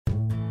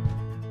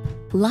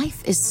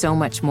Life is so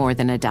much more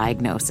than a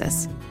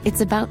diagnosis. It's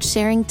about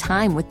sharing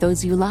time with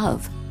those you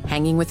love,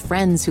 hanging with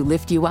friends who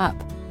lift you up,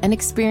 and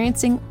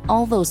experiencing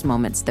all those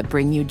moments that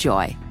bring you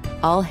joy.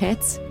 All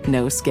hits,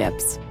 no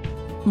skips.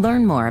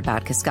 Learn more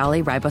about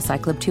Kisqali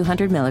Ribociclib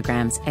 200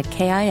 milligrams at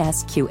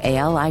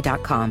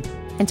KISQALI.com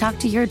and talk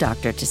to your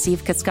doctor to see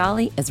if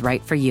Kisqali is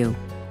right for you.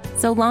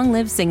 So long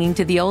live singing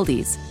to the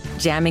oldies,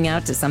 jamming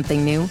out to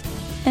something new,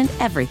 and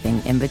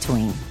everything in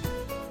between.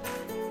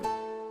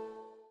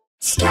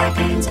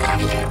 Scarpins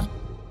Avenue.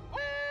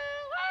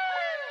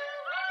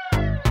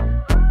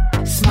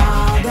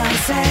 Small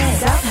doses.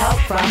 Self-help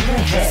from the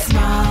hip.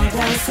 Small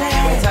doses.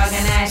 We're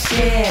talking that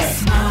shit.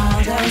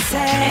 Small doses.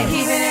 And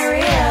keeping it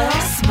real.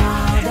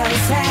 Small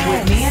doses.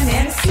 With me and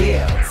Nana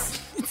Seals.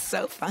 It's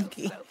so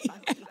funky.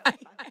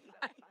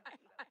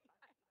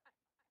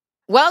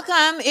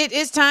 Welcome. It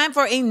is time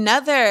for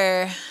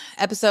another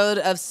episode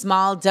of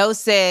Small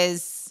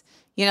Doses.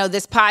 You know,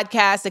 this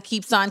podcast that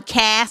keeps on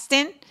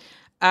casting.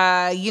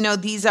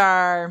 These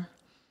are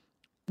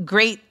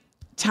great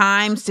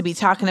times to be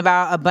talking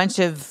about a bunch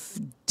of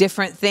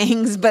different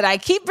things, but I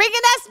keep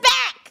bringing us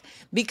back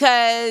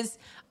because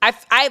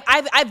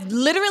I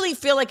literally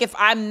feel like if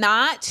I'm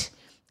not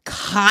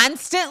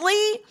constantly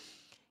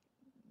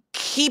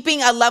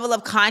keeping a level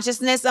of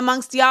consciousness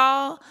amongst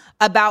y'all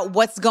about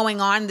what's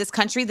going on in this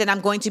country, then I'm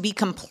going to be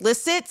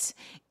complicit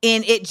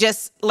in it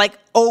just like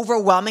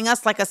overwhelming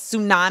us like a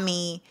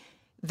tsunami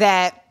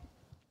that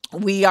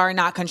we are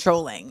not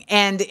controlling.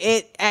 And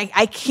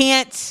I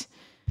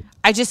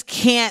just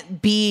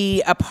can't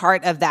be a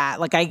part of that.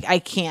 Like I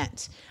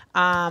can't.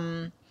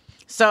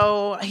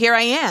 So here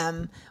I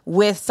am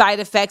with side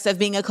effects of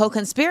being a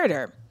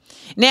co-conspirator.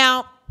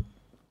 Now,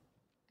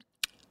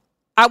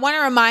 I want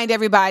to remind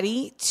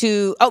everybody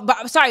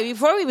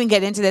before we even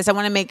get into this, I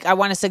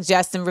want to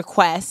suggest and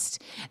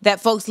request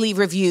that folks leave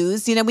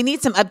reviews. You know, we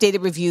need some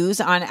updated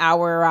reviews on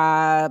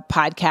our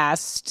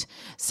podcast.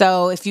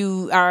 So if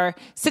you are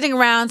sitting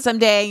around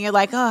someday and you're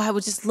like, oh, I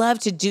would just love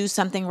to do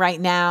something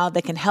right now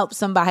that can help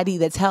somebody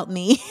that's helped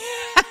me,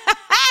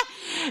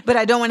 but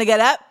I don't want to get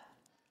up,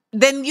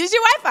 then use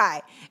your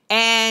Wi-Fi.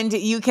 And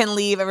you can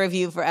leave a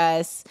review for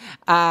us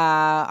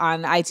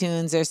on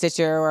iTunes or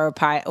Stitcher or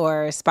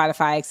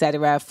Spotify,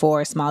 etc.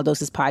 for Small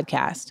Doses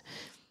Podcast.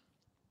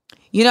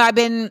 You know, I've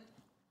been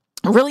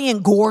really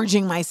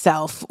engorging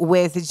myself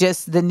with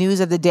just the news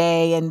of the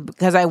day, and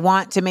because I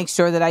want to make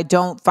sure that I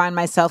don't find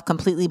myself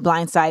completely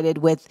blindsided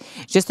with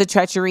just the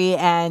treachery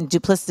and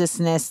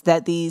duplicitousness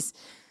that these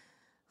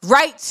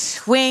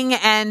right-wing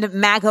and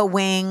MAGA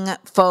wing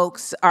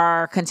folks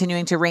are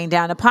continuing to rain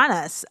down upon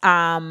us.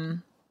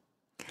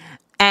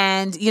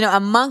 And, you know,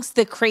 amongst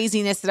the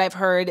craziness that I've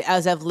heard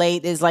as of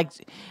late is like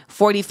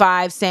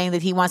 45 saying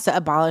that he wants to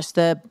abolish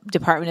the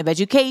Department of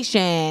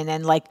Education,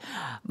 and like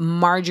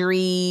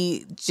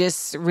Marjorie,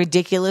 just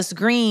ridiculous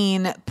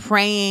green,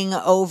 praying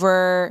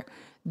over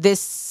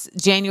this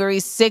January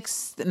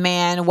 6th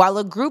man while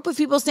a group of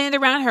people stand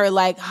around her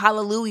like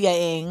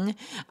hallelujah-ing.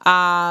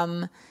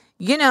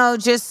 You know,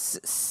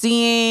 just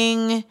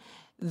seeing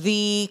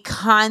the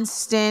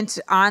constant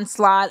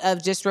onslaught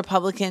of just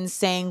Republicans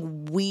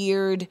saying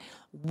weird,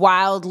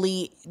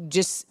 wildly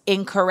just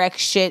incorrect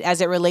shit as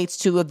it relates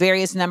to a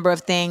various number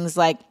of things,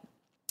 like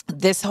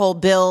this whole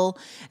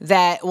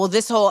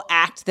this whole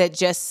act that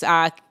just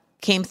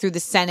came through the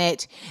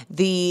Senate,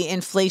 the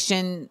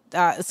inflation,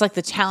 it's like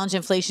the Challenge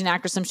Inflation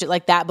Act or some shit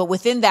like that. But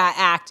within that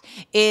act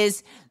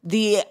is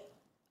the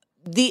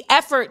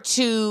effort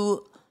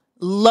to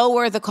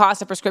lower the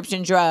cost of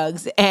prescription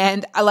drugs.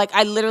 And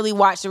I literally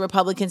watched a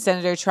Republican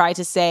senator try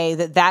to say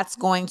that that's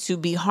going to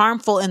be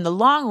harmful in the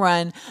long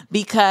run,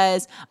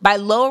 because by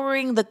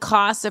lowering the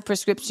cost of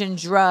prescription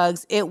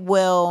drugs, it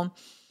will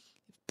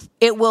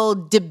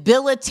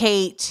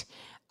debilitate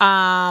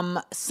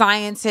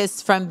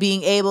scientists from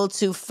being able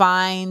to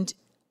find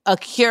a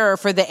cure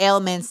for the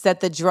ailments that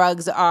the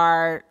drugs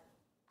are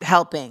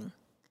helping.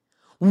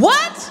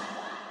 What?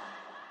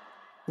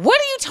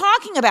 What are you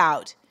talking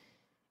about?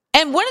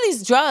 And one of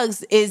these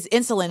drugs is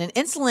insulin. And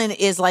insulin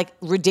is like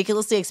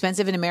ridiculously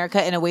expensive in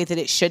America in a way that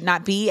it should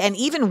not be. And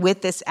even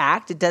with this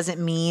act, it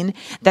doesn't mean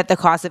that the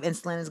cost of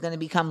insulin is going to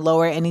become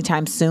lower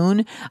anytime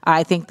soon.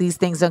 I think these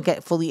things don't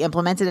get fully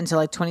implemented until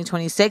like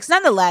 2026.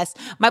 Nonetheless,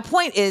 my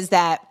point is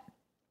that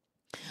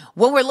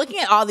when we're looking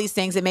at all these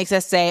things, it makes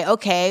us say,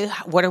 okay,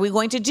 what are we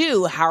going to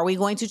do? How are we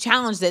going to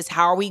challenge this?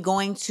 How are we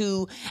going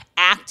to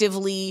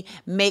actively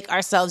make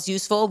ourselves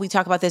useful? We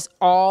talk about this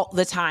all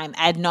the time,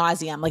 ad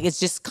nauseum. Like it's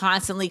just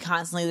constantly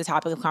the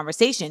topic of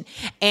conversation.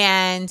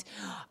 And,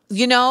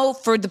 you know,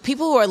 for the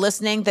people who are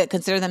listening that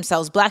consider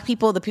themselves Black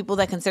people, the people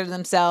that consider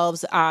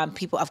themselves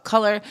people of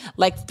color,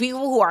 like people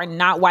who are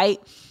not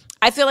white,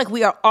 I feel like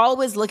we are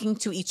always looking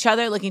to each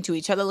other.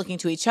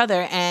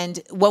 And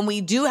when we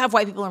do have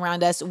white people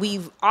around us,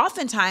 we've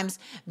oftentimes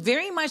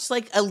very much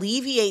like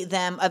alleviate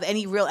them of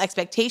any real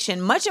expectation,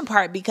 much in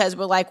part because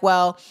we're like,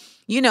 well,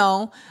 you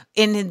know,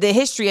 in the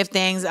history of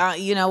things,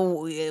 you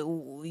know,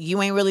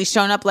 you ain't really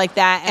shown up like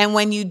that. And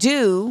when you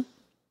do,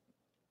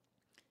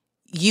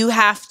 you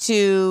have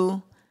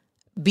to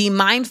be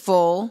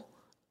mindful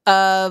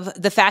of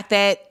the fact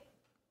that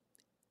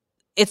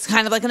it's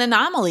kind of like an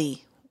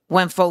anomaly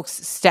when folks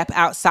step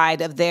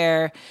outside of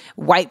their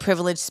white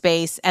privilege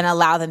space and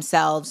allow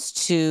themselves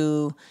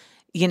to,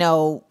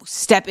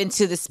 step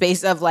into the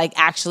space of like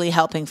actually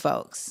helping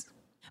folks.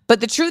 But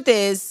the truth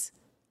is,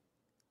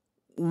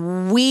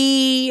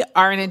 we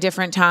are in a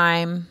different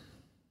time.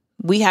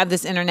 We have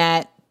this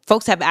internet.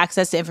 Folks have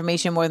access to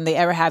information more than they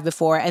ever have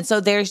before. And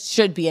so there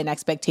should be an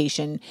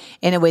expectation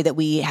in a way that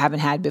we haven't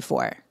had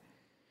before.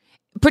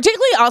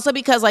 Particularly also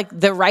because like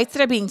the rights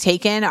that are being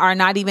taken are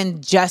not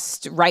even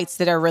just rights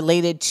that are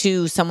related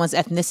to someone's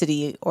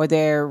ethnicity or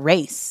their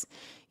race.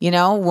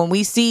 When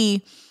we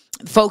see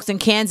folks in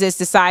Kansas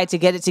decide to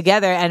get it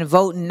together and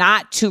vote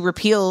not to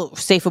repeal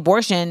safe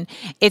abortion,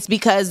 it's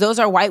because those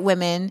are white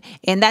women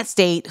in that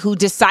state who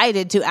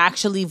decided to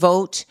actually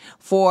vote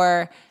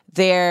for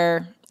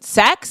their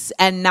sex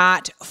and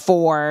not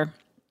for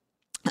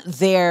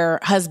their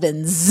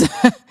husbands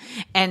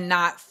and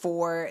not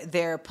for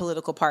their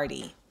political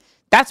party.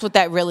 That's what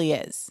that really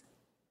is.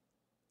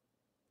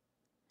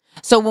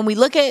 So when we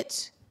look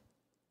at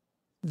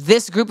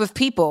this group of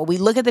people, we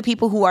look at the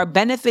people who are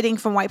benefiting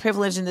from white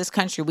privilege in this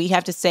country, we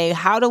have to say,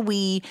 how do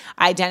we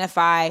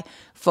identify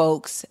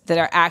folks that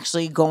are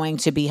actually going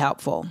to be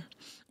helpful?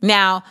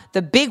 Now,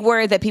 the big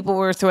word that people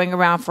were throwing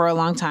around for a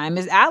long time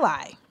is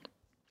ally.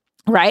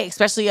 Right?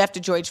 Especially after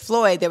George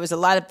Floyd, there was a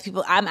lot of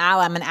people, I'm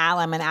an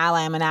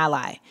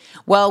ally.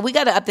 Well, we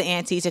got to up the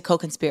ante to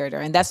co-conspirator.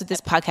 And that's what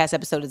this podcast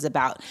episode is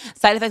about.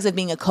 Side effects of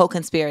being a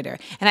co-conspirator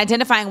and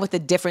identifying what the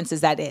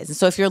differences that is. And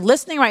so if you're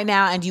listening right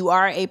now and you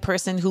are a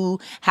person who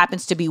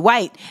happens to be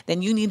white,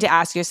 then you need to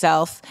ask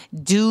yourself,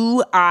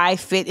 do I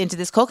fit into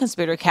this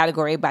co-conspirator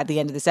category by the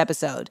end of this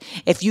episode?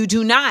 If you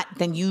do not,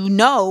 then you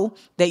know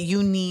that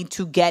you need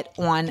to get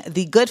on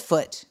the good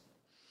foot.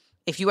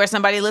 If you are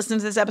somebody listening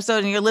to this episode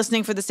and you're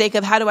listening for the sake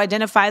of how to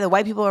identify the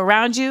white people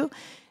around you,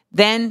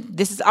 then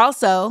this is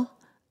also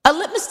a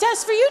litmus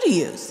test for you to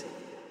use.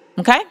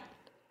 Okay?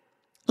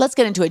 Let's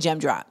get into a gem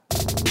drop.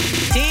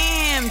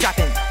 Jam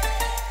dropping.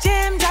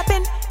 Jam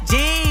dropping.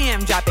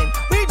 Jam dropping.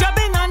 We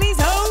dropping on these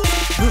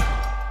hoes.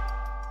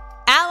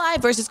 Ally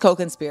versus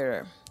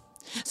co-conspirator.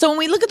 So when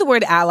we look at the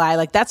word ally,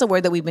 like that's a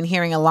word that we've been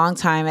hearing a long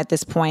time at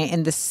this point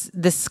in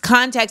this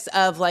context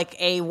of like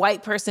a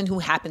white person who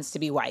happens to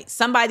be white.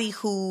 Somebody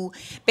who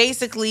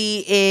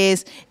basically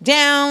is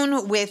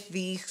down with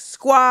the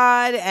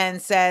squad and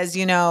says,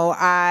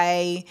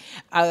 I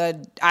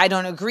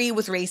don't agree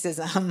with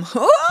racism.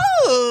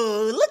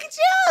 Ooh, look at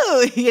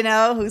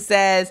you, who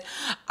says,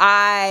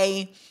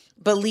 I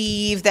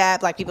believe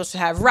that Black people should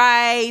have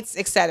rights,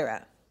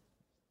 etc.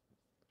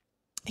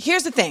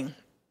 Here's the thing.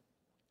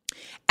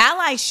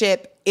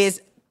 Allyship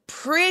is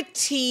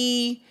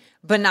pretty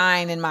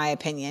benign in my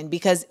opinion,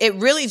 because it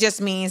really just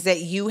means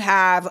that you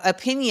have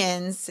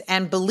opinions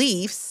and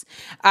beliefs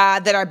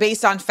that are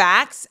based on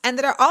facts and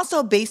that are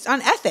also based on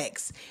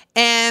ethics.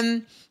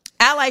 And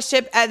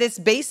allyship at its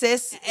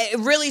basis, it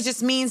really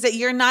just means that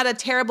you're not a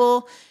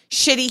terrible,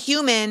 shitty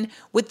human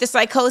with the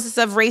psychosis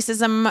of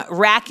racism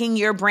racking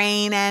your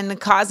brain and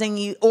causing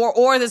you,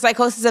 or the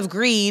psychosis of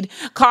greed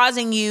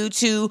causing you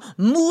to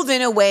move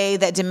in a way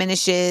that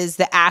diminishes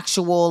the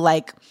actual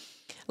like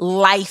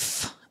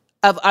life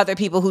of other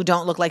people who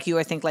don't look like you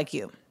or think like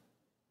you.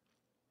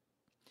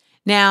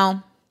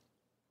 Now,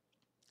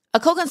 a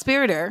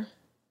co-conspirator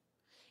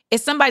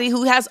is somebody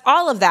who has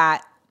all of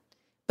that,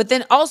 but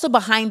then also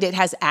behind it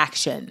has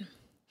action.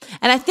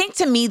 And I think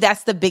to me,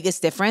 that's the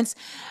biggest difference.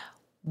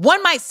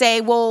 One might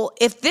say, well,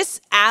 if this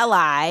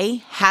ally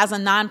has a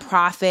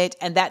nonprofit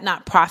and that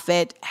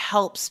nonprofit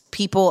helps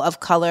people of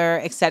color,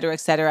 et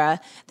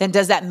cetera, then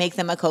does that make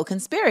them a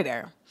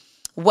co-conspirator?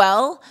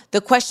 Well,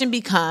 the question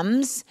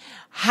becomes,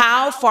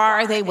 how far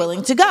are they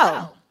willing to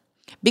go?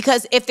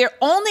 Because if they're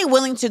only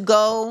willing to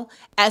go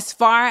as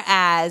far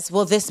as,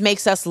 well, this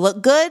makes us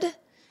look good,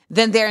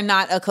 then they're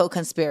not a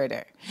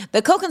co-conspirator.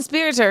 The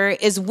co-conspirator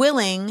is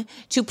willing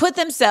to put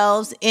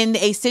themselves in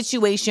a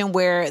situation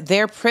where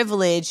their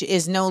privilege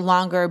is no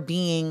longer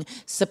being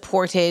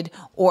supported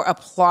or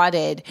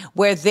applauded,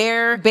 where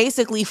they're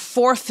basically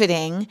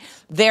forfeiting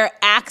their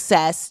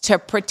access to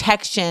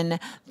protection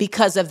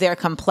because of their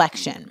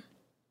complexion.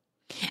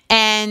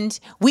 And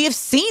we have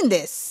seen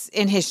this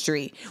in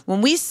history.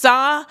 When we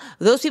saw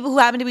those people who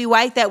happened to be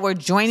white that were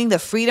joining the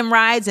freedom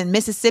rides in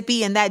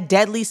Mississippi in that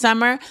deadly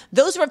summer,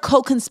 those were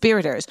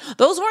co-conspirators.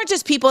 Those weren't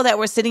just people that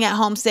were sitting at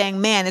home saying,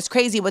 man, it's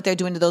crazy what they're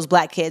doing to those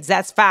Black kids.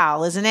 That's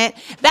foul, isn't it?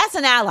 That's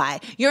an ally.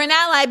 You're an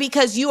ally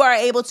because you are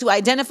able to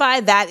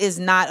identify that is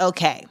not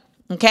okay.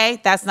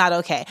 Okay, that's not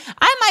okay.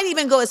 I might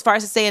even go as far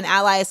as to say an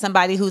ally is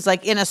somebody who's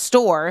like in a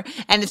store,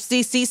 and if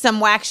they see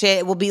some whack shit,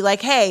 it will be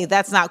like, hey,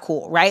 that's not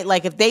cool, right?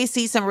 Like if they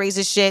see some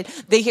racist shit,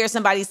 they hear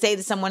somebody say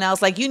to someone else,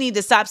 like, you need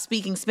to stop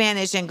speaking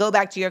Spanish and go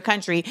back to your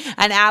country.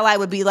 An ally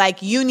would be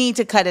like, you need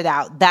to cut it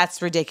out.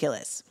 That's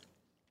ridiculous.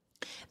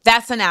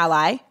 That's an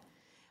ally.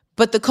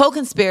 But the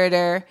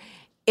co-conspirator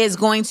is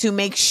going to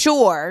make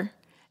sure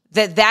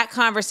that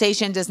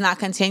conversation does not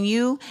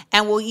continue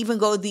and will even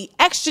go the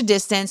extra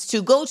distance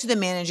to go to the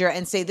manager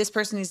and say, this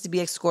person needs to be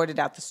escorted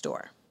out the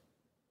store.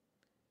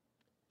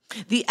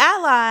 The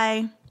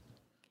Ally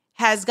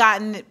has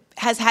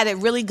had it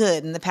really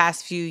good in the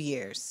past few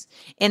years,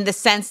 in the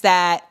sense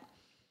that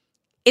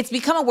it's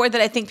become a word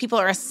that I think people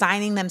are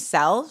assigning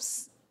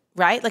themselves,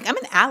 right? Like, I'm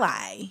an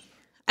ally.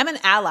 I'm an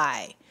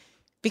ally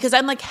because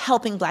I'm like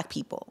helping Black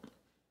people.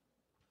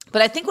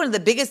 But I think one of the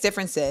biggest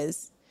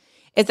differences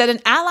is that an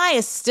ally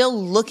is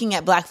still looking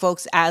at Black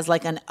folks as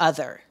like an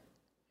other.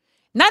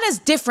 Not as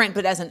different,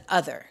 but as an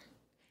other.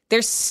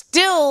 They're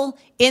still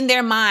in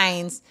their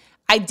minds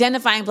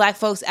identifying Black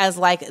folks as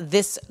like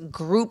this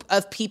group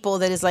of people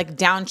that is like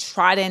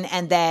downtrodden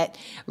and that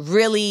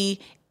really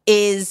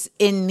is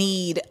in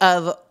need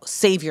of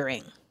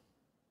savioring.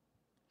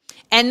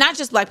 And not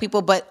just Black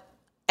people, but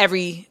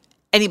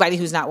anybody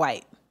who's not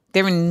white.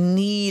 They're in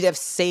need of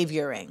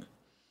savioring.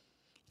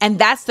 And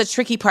that's the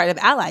tricky part of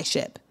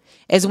allyship,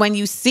 is when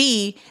you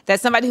see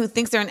that somebody who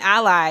thinks they're an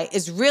ally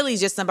is really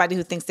just somebody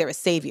who thinks they're a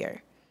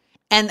savior.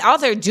 And all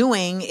they're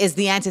doing is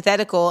the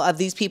antithetical of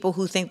these people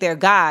who think they're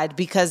God,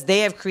 because they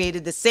have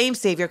created the same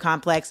savior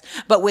complex,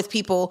 but with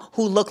people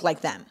who look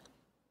like them.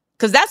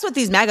 Because that's what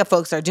these MAGA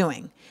folks are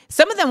doing.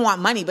 Some of them want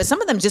money, but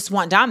some of them just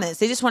want dominance.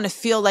 They just want to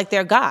feel like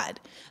they're God.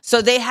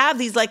 So they have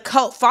these like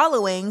cult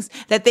followings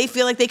that they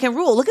feel like they can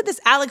rule. Look at this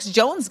Alex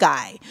Jones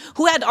guy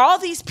who had all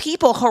these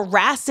people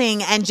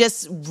harassing and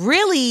just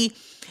really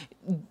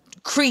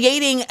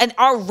creating an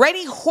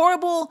already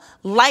horrible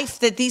life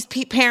that these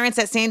parents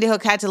at Sandy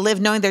Hook had to live,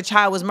 knowing their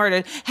child was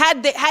murdered,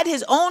 had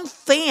his own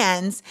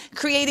fans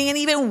creating an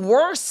even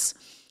worse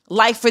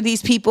life for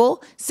these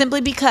people,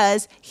 simply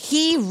because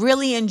he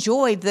really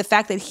enjoyed the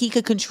fact that he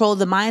could control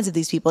the minds of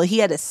these people. He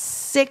had a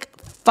sick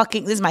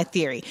fucking, this is my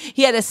theory,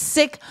 he had a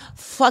sick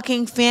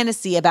fucking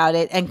fantasy about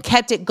it and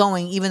kept it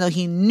going, even though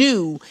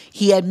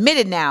he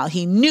admitted now,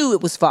 he knew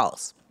it was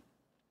false.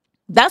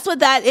 That's what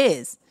that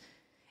is.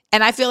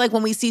 And I feel like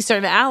when we see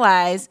certain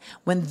allies,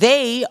 when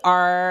they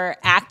are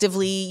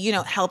actively,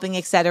 helping,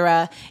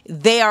 etc.,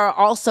 they are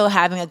also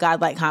having a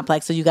godlike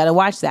complex. So you got to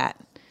watch that.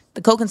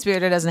 The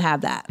co-conspirator doesn't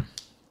have that.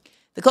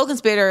 The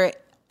co-conspirator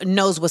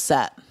knows what's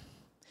up.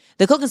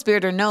 The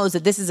co-conspirator knows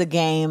that this is a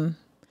game.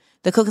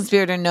 The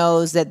co-conspirator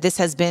knows that this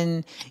has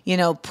been,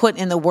 put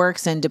in the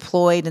works and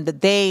deployed, and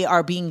that they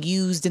are being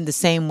used in the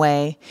same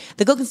way.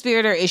 The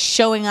co-conspirator is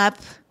showing up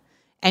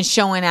and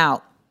showing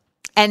out.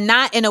 And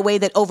not in a way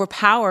that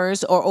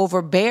overpowers or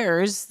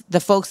overbears the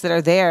folks that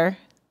are there,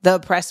 the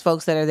oppressed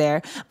folks that are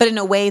there, but in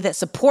a way that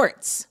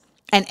supports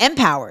and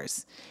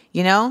empowers.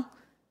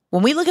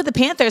 When we look at the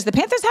Panthers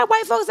had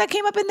white folks that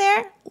came up in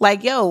there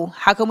like, yo,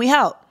 how can we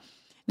help?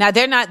 Now,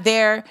 they're not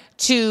there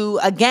to,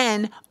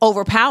 again,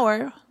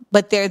 overpower,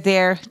 but they're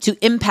there to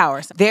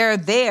empower. They're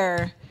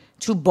there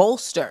to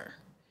bolster.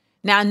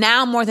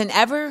 Now more than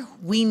ever,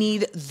 we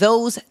need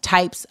those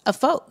types of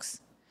folks.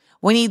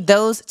 We need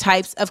those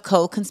types of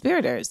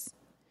co-conspirators.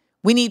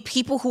 We need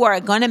people who are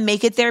going to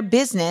make it their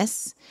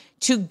business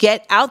to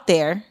get out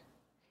there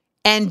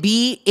and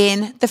be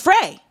in the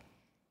fray.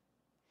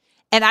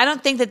 And I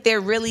don't think that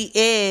there really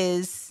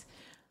is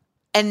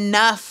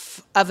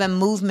enough of a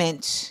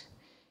movement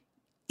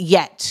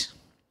yet.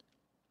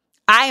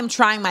 I am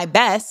trying my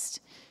best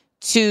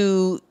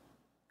to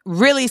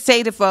really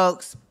say to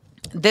folks,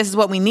 this is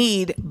what we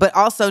need, but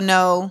also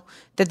know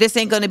that this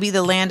ain't going to be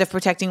the land of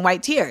protecting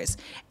white tears.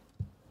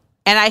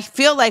 And I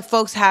feel like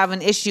folks have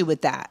an issue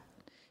with that,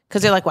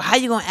 because they're like, well, how are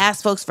you going to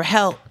ask folks for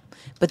help,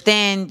 but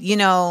then,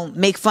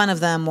 make fun of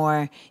them,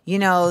 or,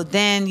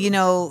 then,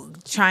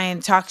 try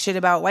and talk shit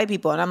about white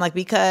people. And I'm like,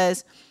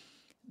 because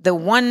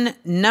the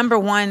number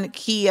one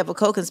key of a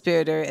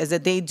co-conspirator is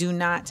that they do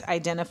not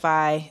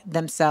identify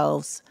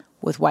themselves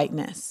with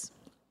whiteness.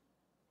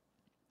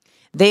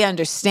 They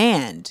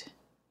understand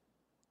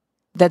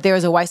that there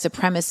is a white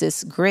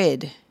supremacist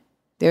grid.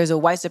 There's a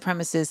white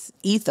supremacist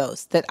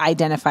ethos that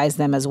identifies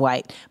them as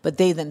white, but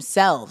they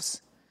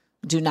themselves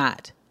do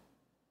not.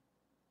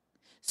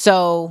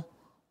 So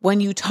when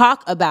you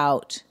talk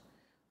about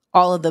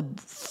all of the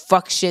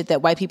fuck shit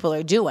that white people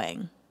are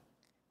doing,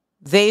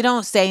 they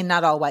don't say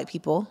not all white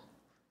people,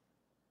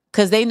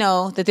 because they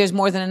know that there's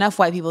more than enough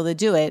white people to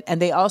do it.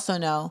 And they also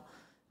know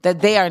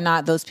that they are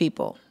not those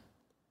people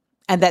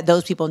and that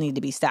those people need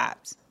to be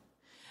stopped.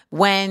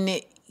 When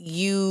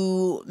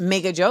you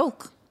make a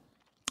joke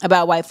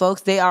about white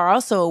folks, they are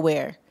also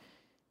aware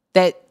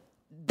that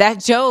that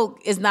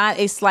joke is not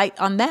a slight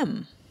on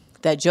them.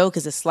 That joke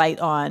is a slight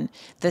on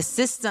the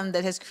system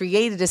that has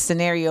created a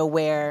scenario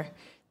where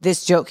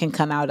this joke can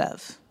come out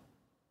of.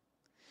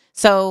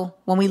 So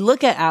when we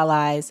look at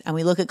allies and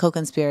we look at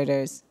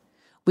co-conspirators,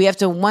 we have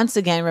to once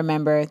again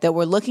remember that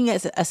we're looking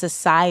at a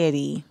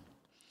society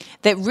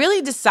that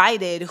really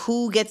decided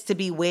who gets to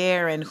be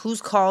where and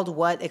who's called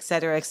what, et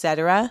cetera, et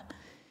cetera.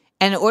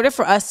 And in order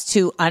for us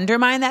to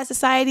undermine that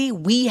society,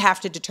 we have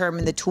to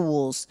determine the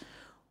tools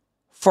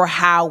for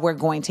how we're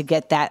going to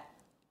get that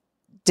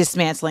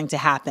dismantling to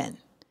happen.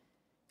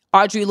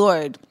 Audre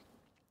Lorde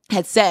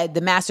had said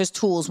the master's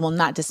tools will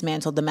not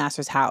dismantle the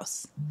master's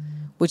house,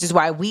 which is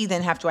why we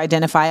then have to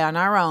identify on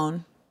our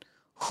own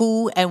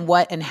who and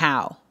what and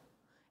how,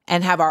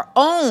 and have our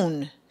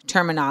own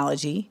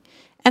terminology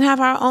and have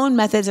our own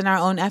methods and our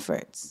own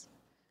efforts.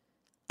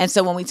 And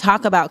so when we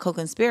talk about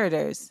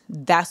co-conspirators,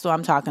 that's what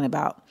I'm talking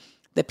about.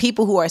 The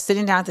people who are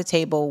sitting down at the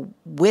table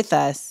with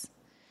us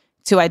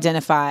to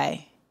identify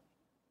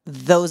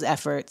those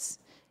efforts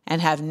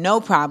and have no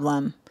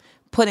problem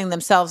putting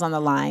themselves on the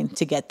line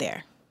to get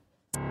there.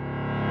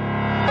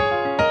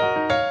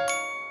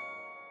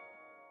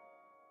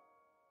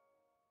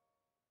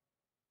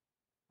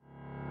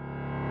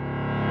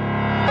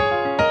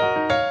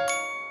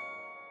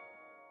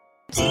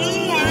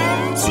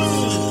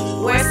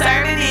 We're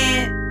serving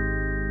it.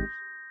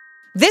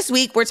 This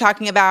week, we're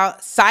talking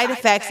about side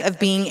effects of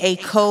being a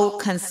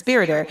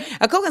co-conspirator.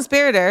 A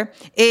co-conspirator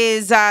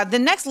is the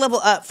next level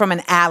up from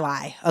an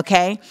ally,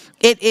 okay?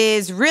 It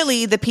is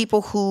really the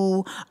people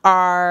who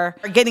are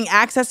getting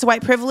access to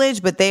white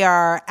privilege, but they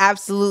are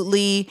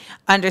absolutely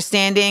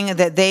understanding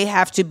that they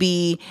have to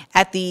be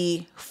at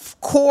the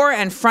core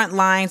and front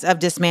lines of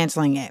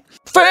dismantling it.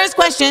 First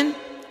question,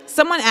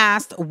 someone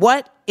asked,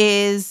 what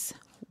is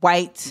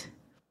white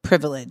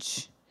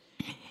privilege?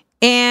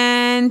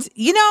 And,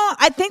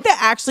 I think that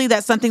actually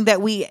that's something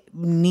that we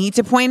need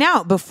to point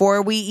out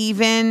before we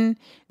even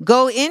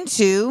go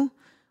into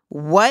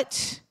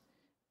what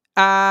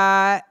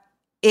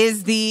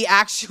is the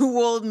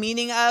actual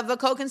meaning of a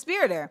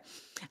co-conspirator.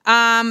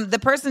 The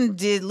person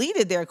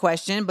deleted their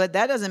question, but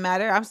that doesn't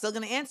matter. I'm still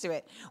going to answer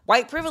it.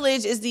 White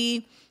privilege is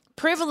the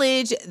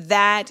privilege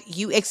that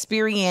you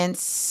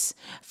experience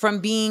from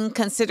being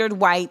considered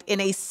white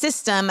in a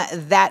system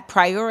that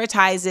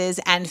prioritizes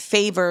and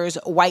favors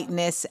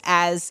whiteness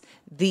as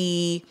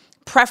the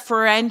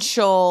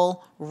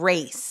preferential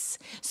race.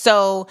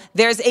 So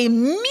there's a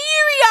myriad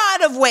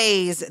of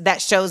ways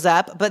that shows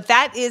up, but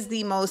that is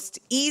the most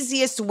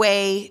easiest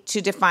way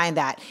to define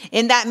that.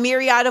 In that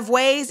myriad of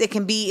ways, it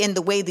can be in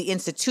the way the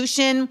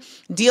institution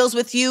deals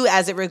with you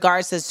as it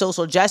regards to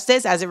social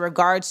justice, as it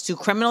regards to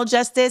criminal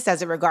justice,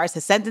 as it regards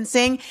to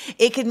sentencing.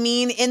 It could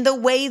mean in the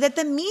way that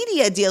the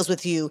media deals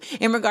with you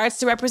in regards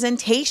to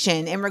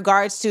representation, in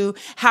regards to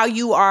how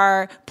you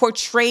are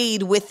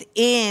portrayed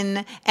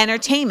within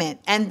entertainment,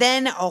 and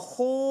then a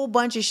whole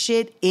bunch of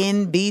shit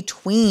in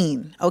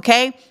between,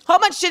 okay? Whole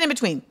bunch of shit in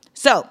between.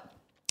 So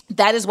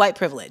that is white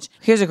privilege.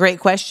 Here's a great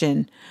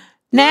question.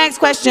 Next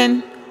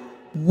question.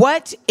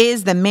 What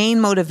is the main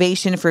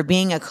motivation for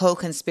being a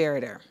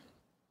co-conspirator?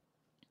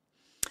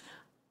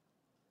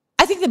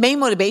 I think the main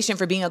motivation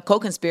for being a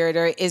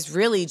co-conspirator is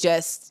really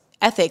just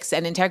ethics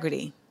and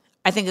integrity.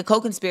 I think a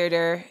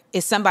co-conspirator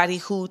is somebody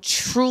who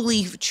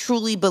truly,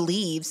 truly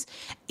believes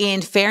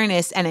in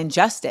fairness and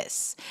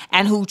injustice,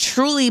 and who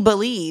truly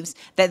believes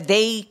that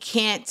they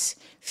can't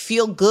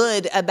feel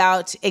good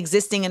about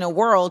existing in a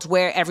world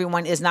where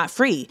everyone is not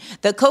free.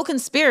 The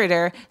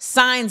co-conspirator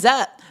signs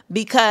up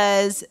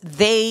because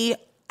they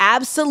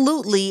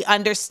absolutely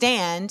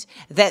understand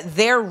that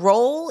their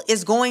role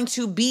is going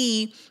to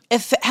be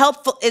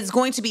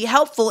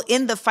helpful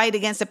in the fight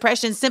against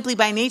oppression, simply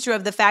by nature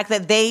of the fact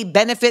that they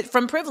benefit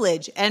from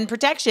privilege and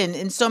protection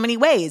in so many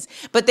ways.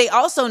 But they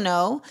also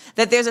know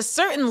that there's a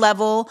certain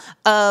level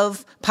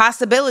of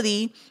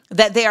possibility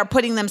that they are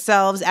putting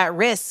themselves at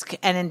risk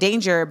and in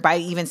danger by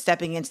even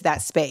stepping into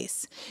that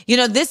space.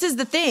 This is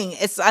the thing.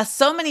 It's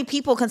so many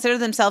people consider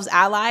themselves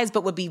allies,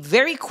 but would be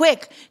very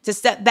quick to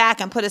step back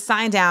and put a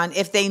sign down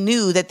if they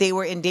knew that they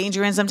were in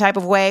danger in some type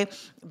of way,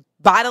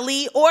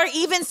 bodily or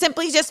even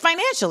simply just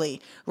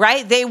financially,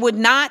 right? They would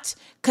not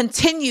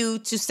continue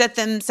to set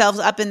themselves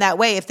up in that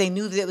way if they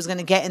knew that it was going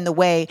to get in the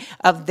way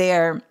of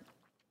their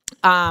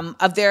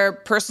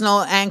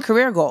personal and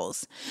career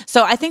goals.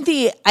 So I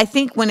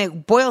think when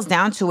it boils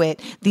down to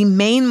it, the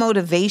main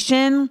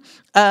motivation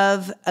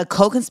of a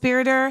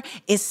co-conspirator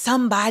is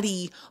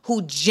somebody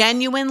who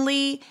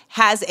genuinely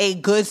has a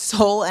good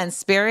soul and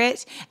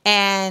spirit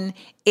and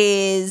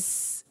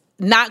is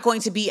not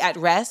going to be at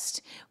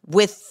rest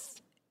with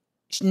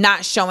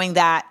not showing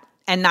that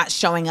and not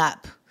showing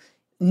up,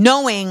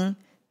 knowing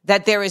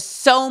that there is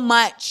so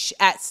much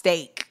at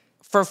stake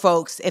for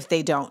folks if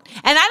they don't.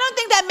 And I don't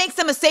think that makes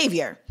them a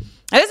savior.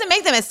 It doesn't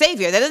make them a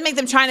savior. That doesn't make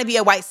them trying to be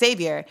a white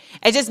savior.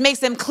 It just makes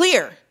them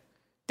clear.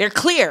 They're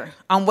clear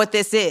on what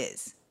this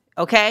is,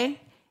 okay?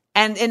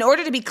 And in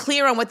order to be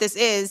clear on what this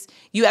is,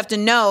 you have to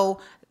know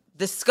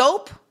the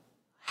scope,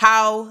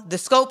 how the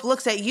scope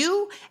looks at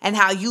you, and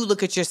how you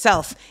look at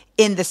yourself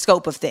in the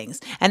scope of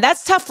things. And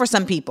that's tough for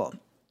some people.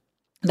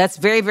 That's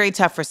very, very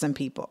tough for some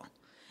people.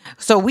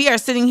 So we are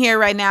sitting here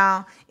right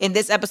now in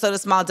this episode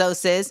of Small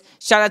Doses.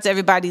 Shout out to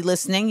everybody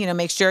listening.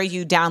 Make sure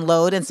you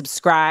download and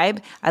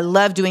subscribe. I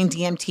love doing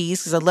DMTs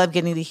because I love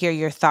getting to hear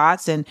your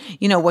thoughts and,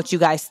 what you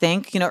guys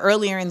think.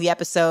 Earlier in the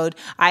episode,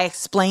 I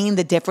explained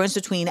the difference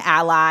between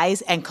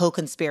allies and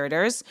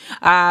co-conspirators.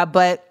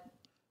 But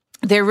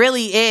there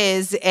really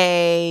is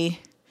a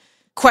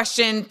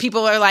question,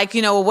 people are like,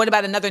 well, what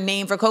about another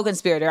name for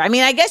co-conspirator? I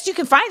mean, I guess you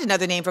can find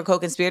another name for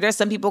co-conspirator.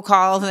 Some people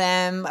call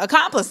them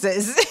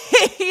accomplices.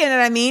 You know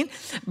what I mean?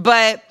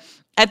 But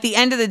at the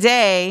end of the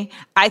day,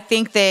 I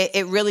think that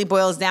it really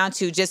boils down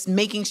to just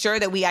making sure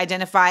that we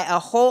identify a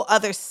whole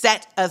other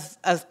set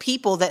of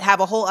people that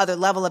have a whole other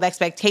level of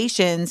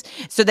expectations,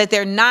 so that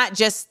they're not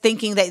just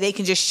thinking that they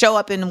can just show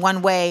up in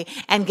one way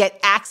and get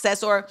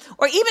access or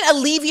even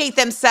alleviate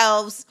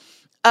themselves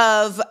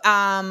of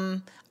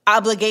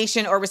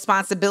obligation or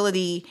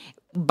responsibility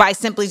by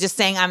simply just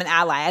saying I'm an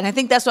ally. And I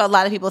think that's what a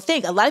lot of people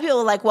think. A lot of people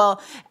are like,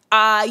 well,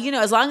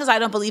 as long as I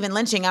don't believe in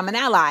lynching, I'm an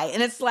ally.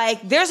 And it's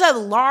like, there's a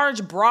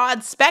large,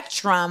 broad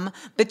spectrum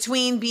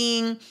between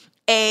being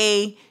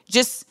a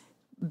just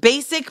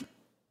basic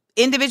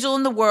individual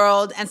in the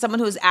world and someone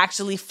who is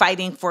actually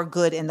fighting for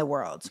good in the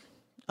world.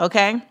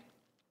 Okay?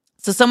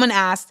 So someone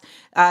asked,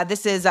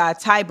 this is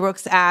Ty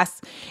Brooks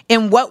asked,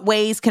 in what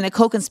ways can a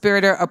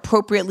co-conspirator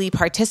appropriately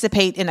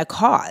participate in a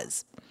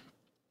cause?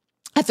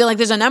 I feel like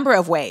there's a number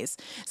of ways.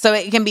 So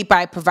it can be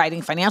by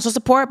providing financial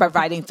support, by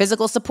providing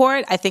physical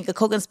support. I think a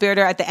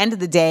co-conspirator at the end of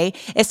the day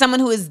is someone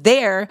who is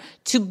there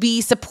to be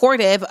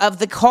supportive of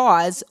the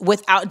cause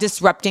without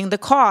disrupting the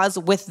cause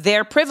with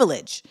their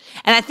privilege.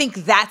 And I think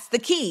that's the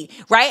key,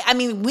 right? I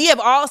mean, we have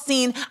all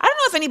seen, I don't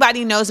know if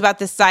anybody knows about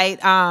this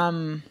site,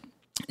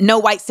 No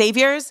White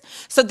Saviors.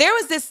 So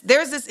there's this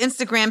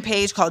Instagram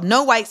page called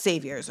No White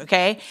Saviors,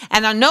 okay?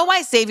 And on No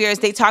White Saviors,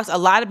 they talked a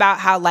lot about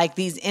how like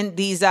these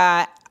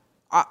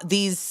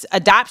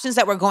adoptions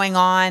that were going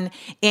on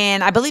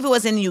in, I believe it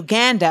was in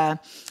Uganda,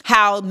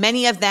 how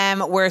many of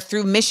them were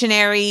through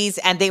missionaries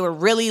and they were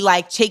really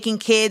like taking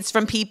kids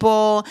from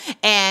people,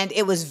 and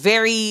it was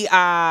very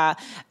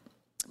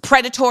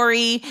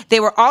predatory. They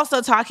were also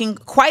talking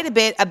quite a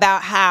bit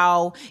about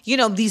how,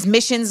 these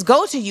missions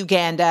go to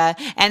Uganda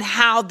and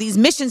how these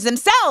missions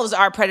themselves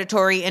are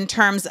predatory in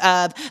terms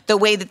of the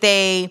way that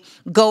they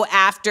go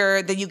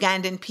after the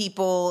Ugandan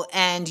people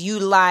and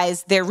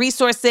utilize their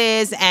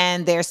resources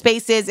and their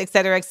spaces, et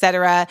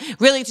cetera,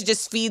 really to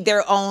just feed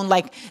their own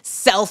like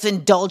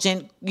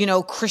self-indulgent,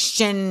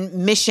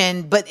 Christian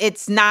mission, but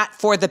it's not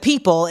for the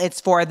people,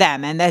 it's for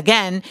them. And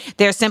again,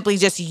 they're simply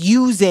just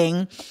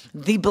using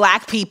the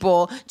Black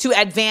people to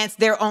advance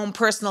their own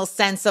personal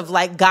sense of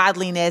like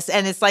godliness.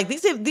 And it's like,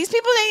 these people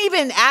didn't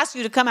even ask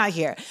you to come out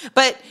here.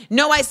 But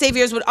No White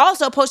Saviors would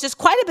also post just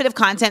quite a bit of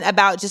content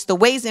about just the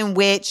ways in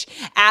which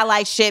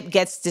allyship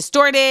gets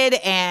distorted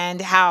and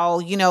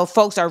how,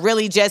 folks are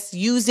really just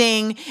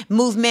using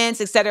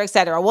movements, et cetera, et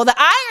cetera. Well, the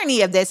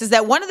irony of this is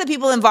that one of the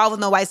people involved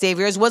with No White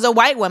Saviors was a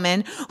white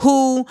woman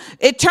who,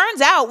 it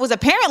turns out, was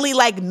apparently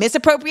like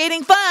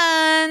misappropriating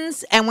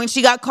funds. And when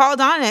she got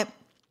called on it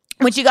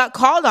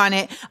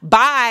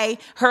by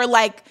her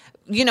like,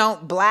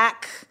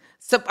 black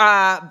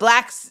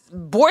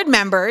board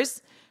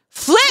members,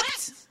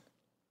 flipped.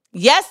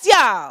 Yes,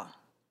 y'all.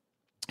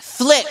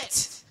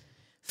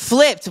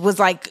 Flipped, was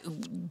like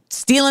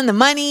stealing the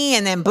money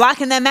and then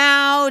blocking them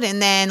out and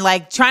then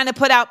like trying to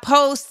put out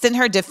posts in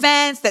her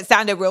defense that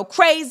sounded real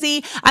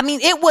crazy. I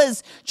mean, it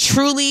was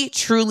truly,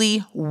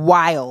 truly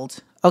wild.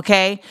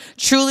 Okay?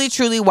 Truly,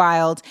 truly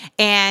wild.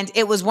 And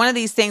it was one of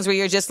these things where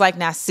you're just like,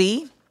 now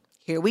see,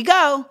 here we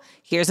go.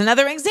 Here's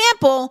another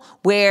example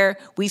where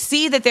we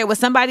see that there was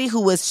somebody who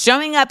was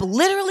showing up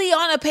literally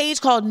on a page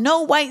called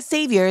No White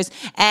Saviors.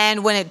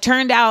 And when it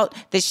turned out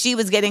that she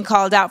was getting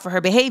called out for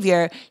her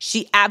behavior,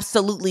 she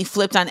absolutely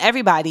flipped on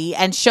everybody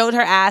and showed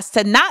her ass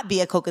to not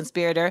be a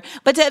co-conspirator,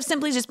 but to have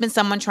simply just been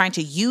someone trying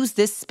to use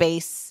this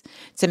space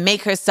to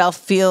make herself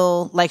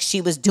feel like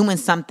she was doing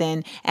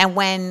something. And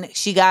when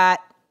she got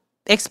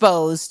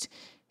exposed,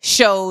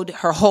 showed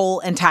her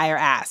whole entire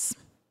ass.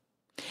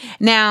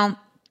 Now,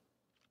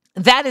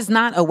 that is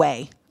not a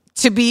way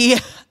to be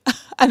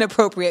an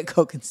appropriate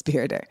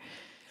co-conspirator.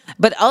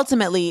 But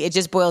ultimately, it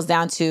just boils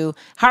down to,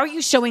 how are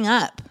you showing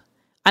up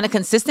on a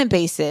consistent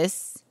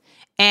basis?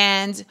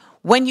 And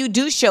when you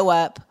do show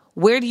up,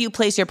 where do you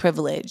place your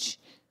privilege?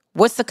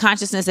 What's the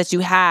consciousness that you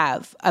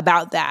have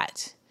about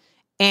that?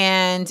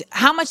 And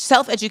how much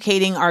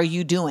self-educating are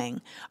you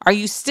doing? Are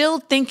you still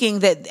thinking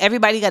that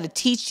everybody got to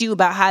teach you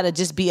about how to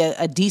just be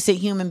a decent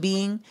human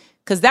being?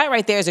 Because that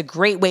right there is a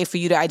great way for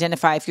you to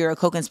identify if you're a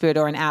co-conspirator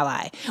or an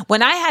ally.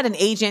 When I had an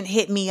agent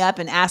hit me up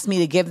and ask me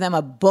to give them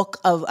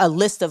a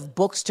list of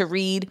books to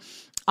read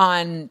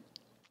on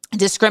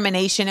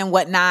discrimination and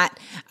whatnot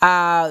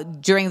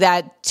during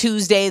that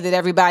Tuesday that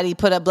everybody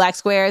put up black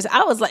squares,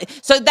 I was like,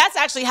 so that's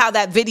actually how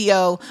that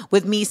video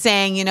with me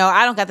saying,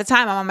 I don't got the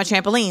time, I'm on my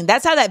trampoline.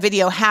 That's how that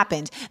video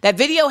happened. That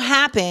video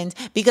happened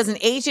because an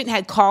agent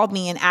had called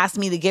me and asked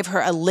me to give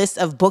her a list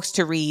of books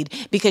to read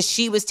because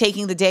she was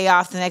taking the day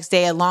off the next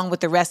day along with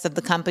the rest of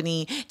the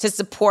company to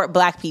support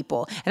Black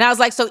people. And I was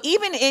like, so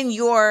even in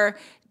your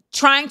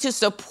trying to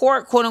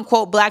support quote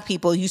unquote Black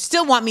people, you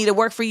still want me to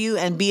work for you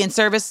and be in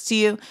service to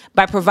you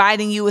by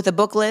providing you with a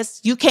book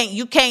list? You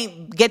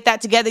can't get that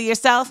together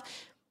yourself.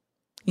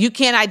 You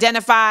can't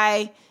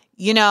identify,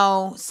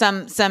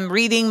 some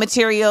reading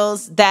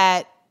materials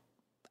that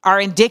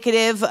are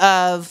indicative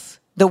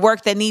of the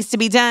work that needs to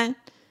be done.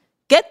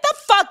 Get the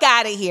fuck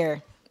out of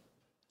here.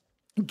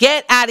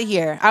 Get out of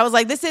here. I was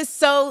like, this is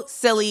so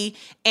silly.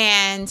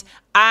 And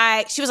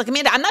she was like,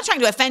 Amanda, I'm not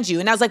trying to offend you.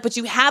 And I was like, but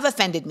you have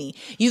offended me.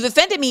 You've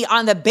offended me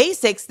on the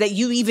basics that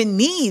you even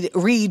need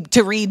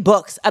to read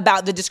books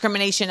about the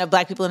discrimination of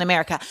Black people in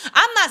America.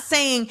 I'm not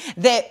saying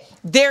that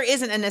there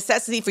isn't a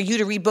necessity for you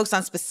to read books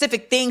on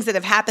specific things that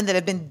have happened that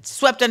have been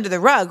swept under the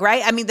rug,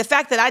 right? I mean, the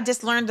fact that I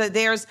just learned that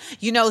there's,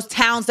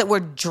 towns that were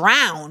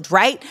drowned,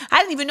 right? I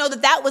didn't even know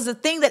that was a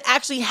thing that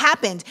actually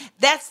happened.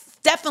 That's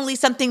definitely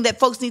something that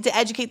folks need to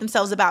educate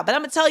themselves about. But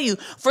I'm gonna tell you,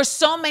 for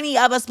so many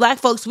of us Black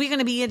folks, we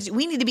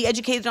need to be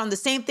educated on the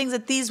same things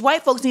that these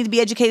white folks need to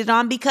be educated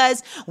on,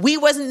 because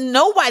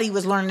nobody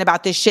was learning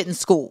about this shit in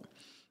school,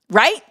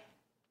 right?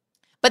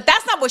 But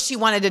that's not what she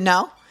wanted to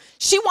know.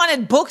 She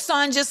wanted books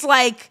on just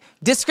like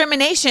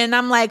discrimination.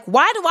 I'm like,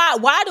 why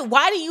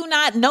do you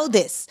not know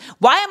this?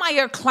 Why am I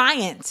your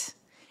client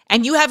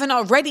and you haven't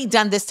already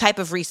done this type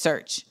of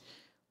research?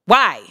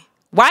 Why?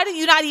 Why do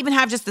you not even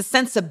have just the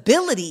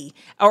sensibility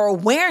or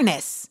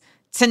awareness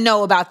to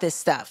know about this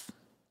stuff?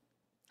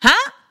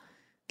 Huh?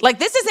 Like,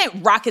 this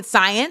isn't rocket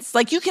science.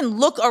 Like, you can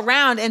look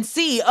around and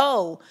see,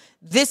 oh,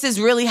 this is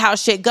really how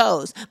shit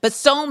goes. But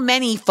so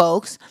many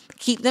folks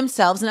keep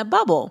themselves in a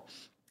bubble.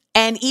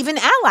 And even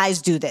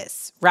allies do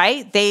this,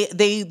 right?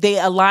 They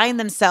align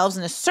themselves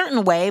in a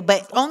certain way,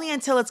 but only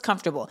until it's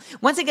comfortable.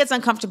 Once it gets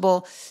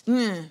uncomfortable,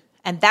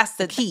 and that's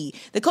the key.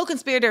 The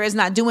co-conspirator is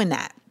not doing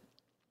that.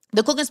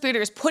 The co-conspirator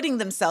is putting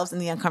themselves in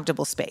the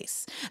uncomfortable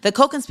space. The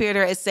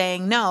co-conspirator is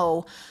saying,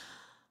 no,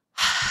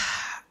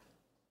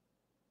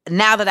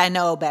 now that I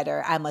know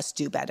better, I must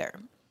do better.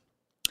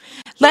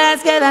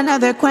 Let's get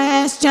another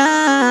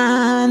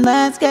question.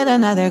 Let's get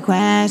another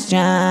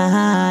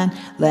question.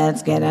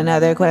 Let's get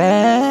another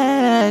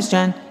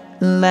question.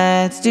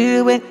 Let's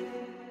do it.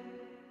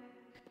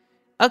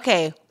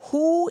 Okay,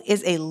 who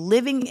is a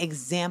living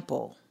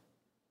example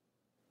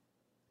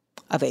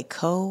of a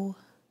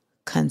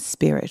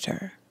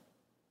co-conspirator?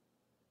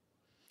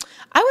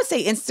 I would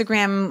say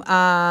Instagram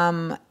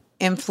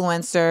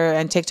influencer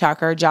and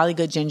TikToker Jolly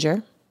Good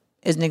Ginger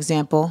is an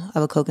example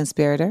of a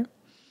co-conspirator.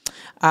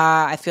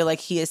 I feel like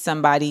he is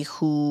somebody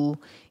who,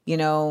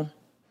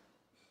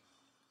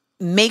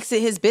 makes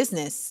it his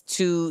business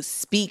to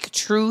speak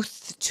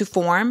truth to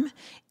form,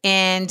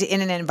 and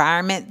in an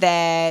environment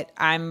that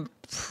I'm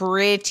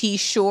pretty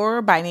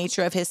sure by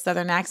nature of his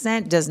Southern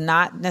accent does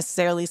not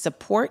necessarily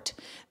support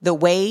the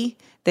way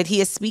that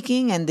he is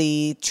speaking and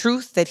the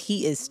truth that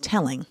he is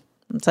telling.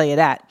 I'll tell you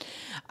that.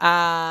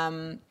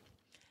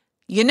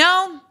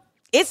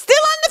 It's still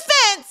on the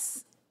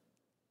fence.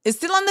 It's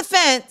still on the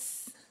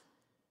fence.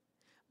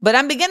 But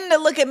I'm beginning to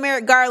look at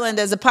Merrick Garland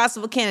as a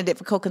possible candidate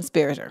for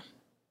co-conspirator.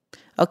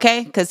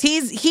 Okay? Because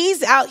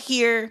he's out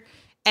here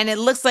and it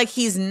looks like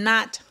he's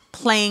not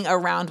playing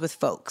around with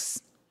folks.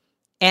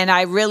 And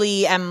I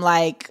really am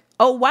like,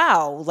 oh,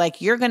 wow.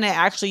 Like, you're going to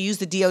actually use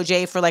the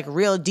DOJ for like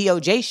real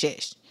DOJ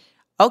shit.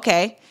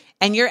 Okay.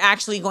 And you're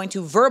actually going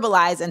to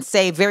verbalize and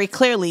say very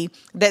clearly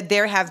that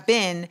there have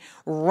been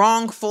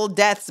wrongful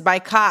deaths by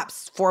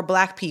cops for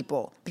Black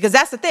people. Because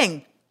that's the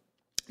thing.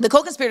 The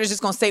co-conspirator is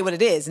just going to say what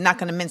it is and not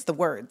going to mince the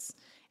words.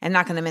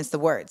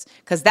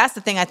 Because that's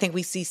the thing I think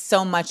we see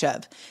so much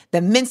of.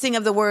 The mincing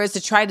of the words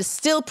to try to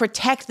still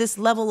protect this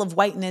level of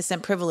whiteness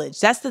and privilege.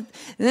 That's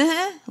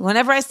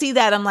whenever I see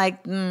that, I'm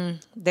like, there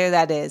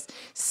that is.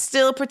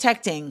 Still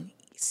protecting.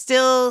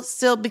 Still,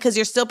 because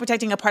you're still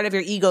protecting a part of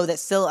your ego that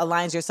still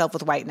aligns yourself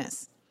with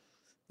whiteness.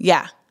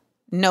 Yeah,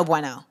 no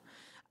bueno.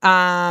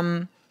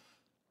 I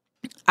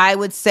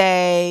would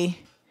say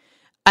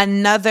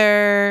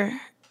another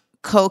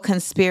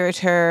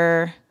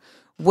co-conspirator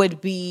would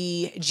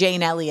be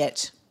Jane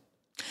Elliott.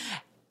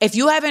 If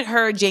you haven't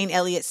heard Jane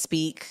Elliott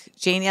speak,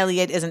 Jane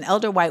Elliott is an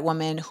elder white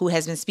woman who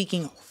has been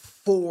speaking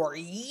for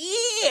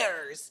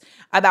years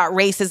about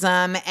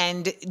racism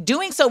and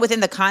doing so within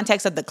the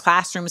context of the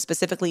classroom,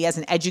 specifically as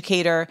an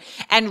educator,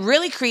 and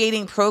really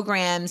creating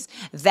programs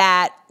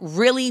that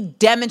really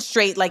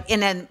demonstrate, like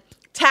in a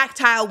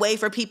tactile way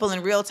for people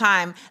in real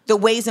time, the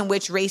ways in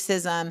which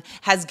racism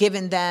has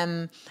given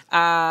them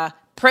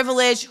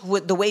privilege,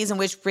 the ways in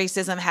which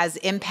racism has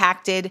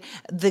impacted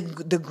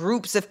the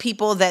groups of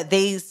people that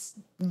they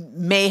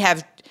may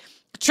have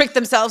tricked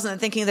themselves into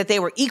thinking that they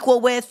were equal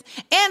with,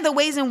 and the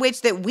ways in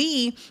which that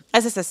we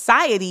as a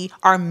society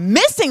are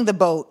missing the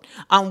boat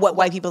on what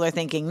white people are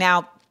thinking.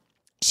 Now,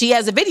 she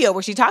has a video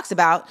where she talks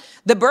about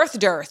the birth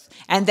dearth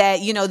and that,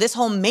 this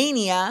whole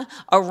mania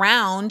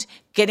around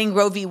getting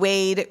Roe v.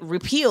 Wade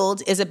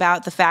repealed is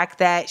about the fact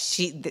that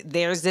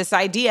there's this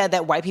idea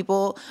that white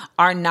people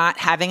are not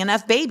having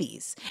enough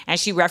babies. And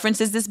she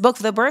references this book,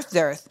 The Birth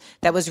Dearth,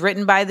 that was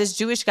written by this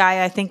Jewish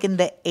guy, I think in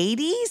the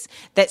 80s,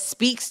 that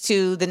speaks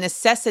to the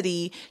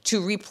necessity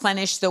to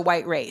replenish the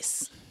white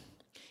race.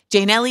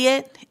 Jane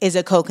Elliott is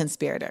a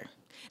co-conspirator.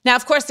 Now,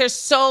 of course, there's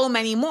so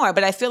many more,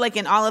 but I feel like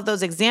in all of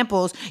those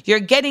examples, you're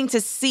getting to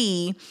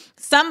see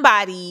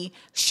somebody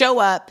show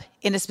up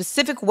in a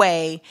specific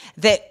way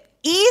that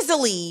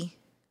easily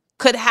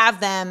could have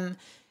them,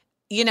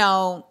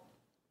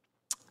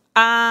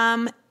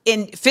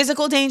 in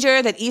physical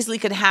danger that easily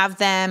could have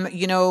them,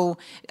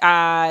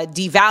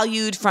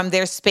 devalued from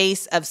their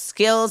space of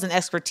skills and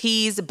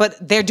expertise, but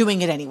they're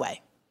doing it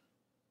anyway.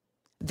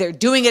 They're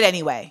doing it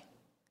anyway.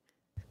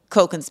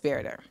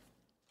 Co-conspirator.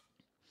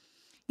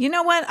 You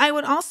know what? I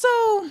would also...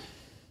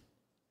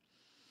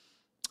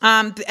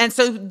 and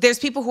so there's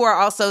people who are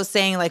also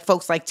saying, like,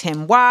 folks like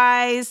Tim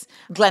Wise,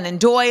 Glennon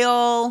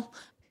Doyle,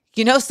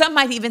 some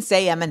might even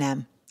say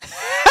Eminem.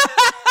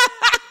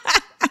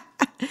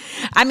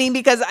 I mean,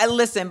 because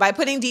by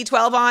putting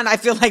D12 on, I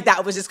feel like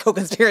that was just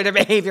co-conspirator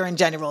behavior in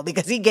general,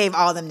 because he gave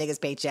all them niggas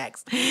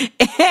paychecks.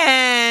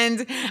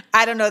 And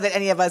I don't know that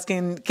any of us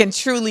can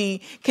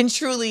truly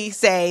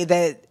say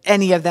that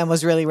any of them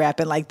was really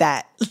rapping like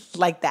that.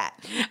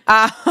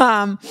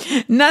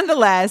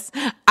 Nonetheless,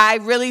 I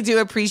really do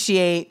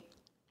appreciate,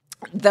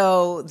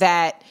 though,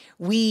 that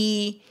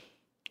we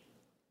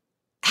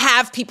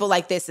have people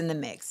like this in the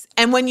mix.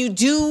 And when you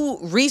do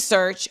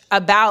research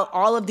about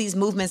all of these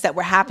movements that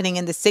were happening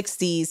in the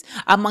 60s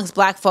amongst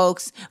Black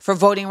folks for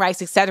voting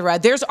rights, etc.,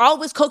 there's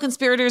always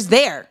co-conspirators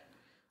there.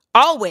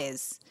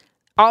 Always.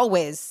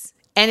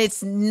 And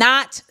it's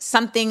not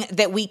something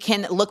that we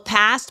can look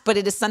past, but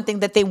it is something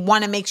that they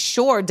want to make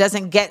sure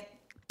doesn't get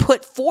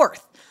put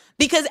forth.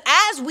 Because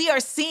as we are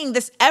seeing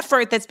this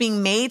effort that's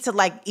being made to,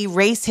 like,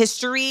 erase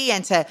history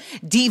and to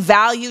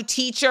devalue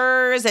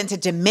teachers and to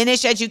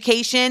diminish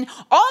education,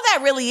 all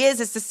that really is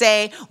to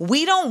say,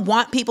 we don't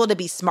want people to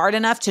be smart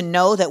enough to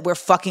know that we're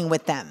fucking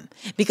with them,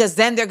 because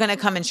then they're going to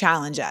come and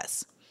challenge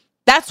us.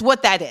 That's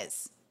what that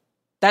is.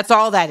 That's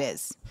all that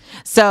is.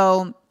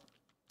 So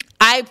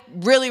I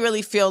really,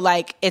 really feel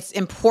like it's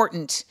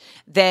important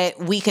that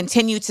we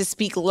continue to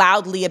speak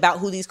loudly about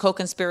who these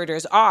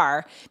co-conspirators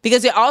are,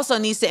 because it also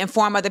needs to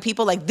inform other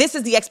people, like, this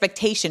is the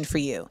expectation for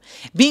you.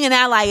 Being an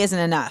ally isn't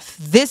enough.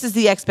 This is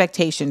the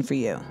expectation for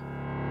you.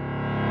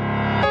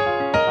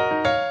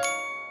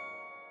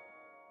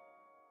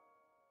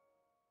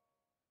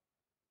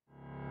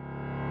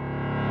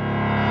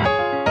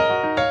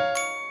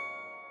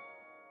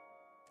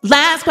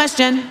 Last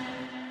question.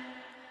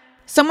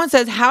 Someone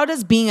says, how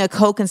does being a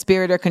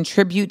co-conspirator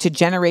contribute to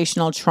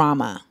generational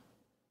trauma?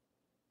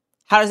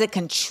 How does it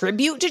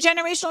contribute to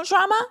generational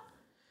trauma?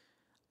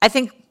 I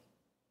think,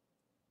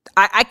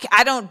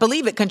 I don't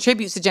believe it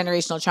contributes to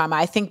generational trauma.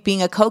 I think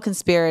being a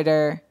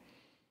co-conspirator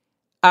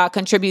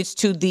contributes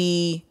to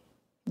the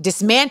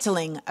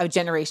dismantling of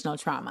generational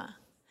trauma.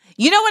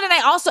 You know what?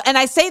 And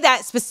I say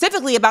that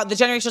specifically about the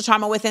generational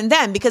trauma within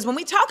them, because when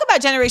we talk about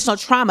generational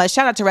trauma,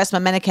 shout out to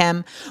Resmaa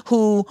Menakem,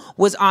 who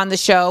was on the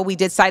show. We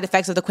did Side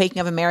Effects of the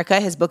Quaking of America.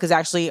 His book is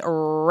actually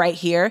right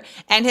here.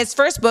 And his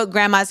first book,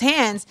 Grandma's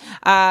Hands,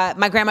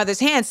 My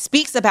Grandmother's Hands,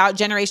 speaks about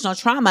generational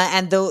trauma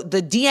and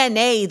the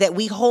DNA that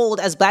we hold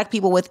as Black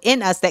people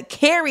within us that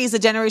carries the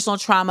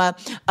generational trauma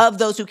of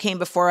those who came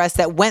before us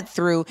that went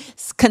through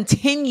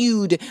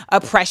continued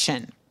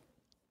oppression.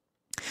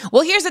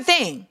 Well, here's the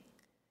thing.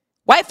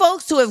 White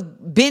folks who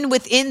have been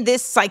within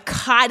this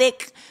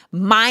psychotic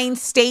mind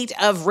state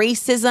of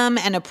racism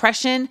and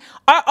oppression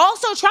are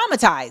also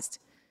traumatized.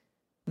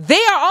 They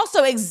are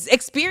also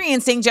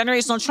experiencing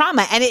generational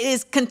trauma, and it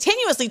is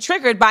continuously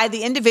triggered by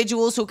the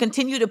individuals who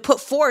continue to put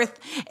forth,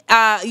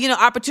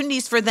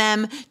 opportunities for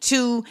them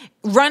to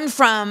run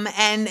from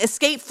and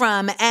escape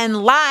from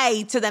and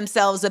lie to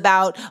themselves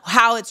about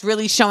how it's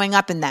really showing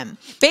up in them.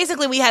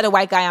 Basically, we had a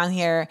white guy on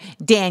here,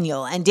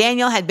 Daniel, and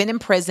Daniel had been in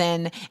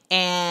prison,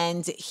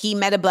 and he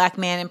met a Black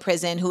man in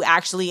prison who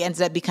actually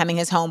ended up becoming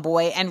his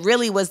homeboy and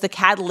really was the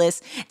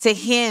catalyst to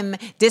him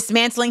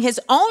dismantling his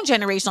own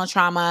generational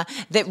trauma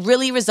that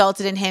really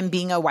resulted in him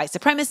being a white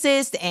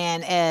supremacist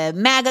and a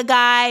MAGA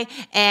guy.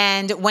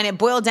 And when it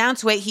boiled down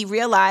to it, he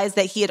realized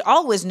that he had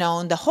always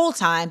known the whole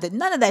time that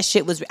none of that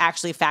shit was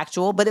actually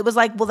factual, but it was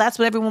like, well, that's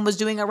what everyone was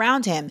doing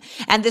around him.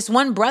 And this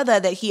one brother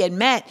that he had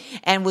met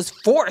and was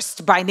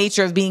forced by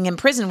nature of being in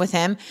prison with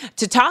him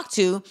to talk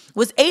to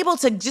was able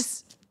to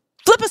just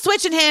flip a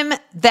switch in him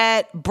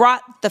that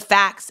brought the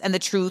facts and the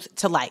truth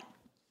to light.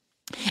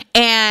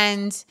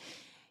 And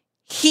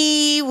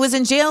he was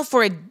in jail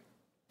for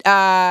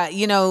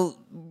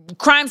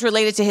crimes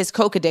related to his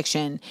coke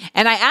addiction.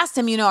 And I asked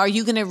him, are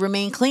you going to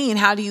remain clean?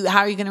 How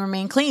are you going to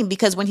remain clean?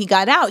 Because when he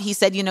got out, he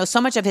said,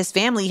 so much of his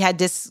family had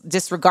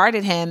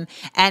disregarded him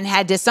and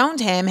had disowned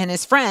him, and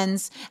his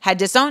friends had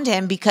disowned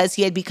him because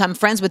he had become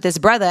friends with this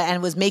brother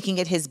and was making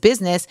it his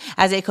business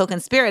as a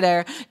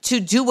co-conspirator to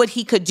do what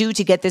he could do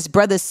to get this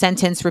brother's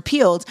sentence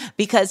repealed,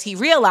 because he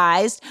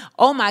realized,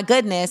 oh my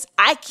goodness,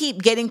 I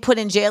keep getting put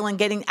in jail and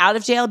getting out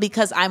of jail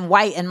because I'm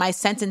white and my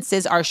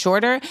sentences are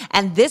shorter.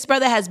 And this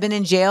brother has been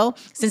in jail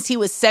since he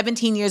was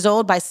 17 years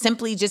old by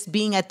simply just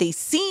being at the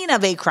scene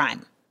of a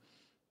crime.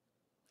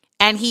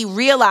 And he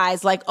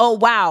realized, like, oh,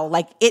 wow,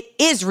 like, it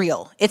is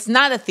real. It's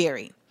not a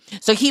theory.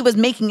 So he was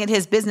making it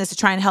his business to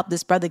try and help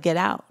this brother get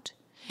out.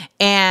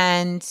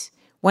 And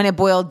when it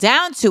boiled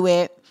down to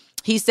it,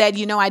 He said,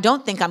 I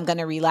don't think I'm going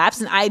to relapse.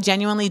 And I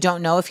genuinely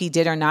don't know if he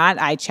did or not.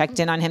 I checked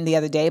in on him the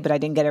other day, but I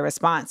didn't get a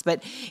response.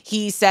 But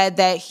he said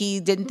that he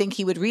didn't think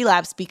he would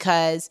relapse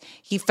because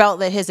he felt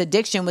that his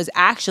addiction was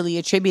actually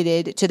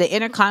attributed to the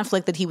inner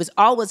conflict that he was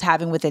always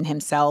having within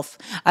himself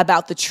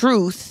about the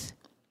truth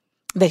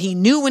that he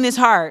knew in his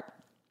heart,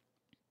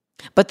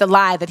 but the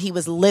lie that he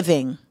was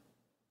living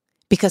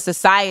because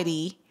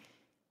society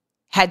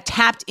had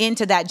tapped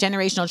into that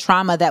generational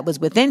trauma that was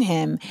within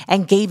him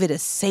and gave it a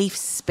safe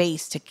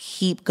space to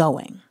keep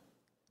going.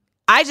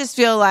 I just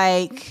feel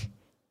like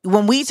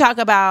when we talk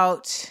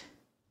about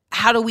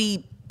how do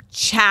we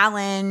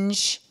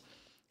challenge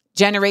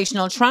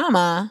generational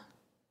trauma,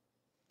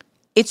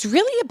 it's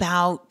really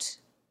about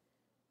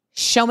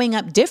showing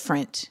up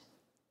different,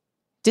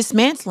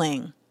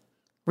 dismantling,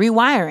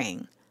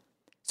 rewiring.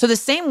 So the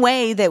same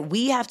way that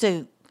we have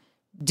to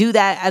do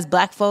that as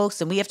Black folks,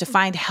 and we have to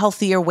find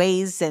healthier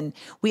ways, and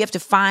we have to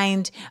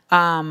find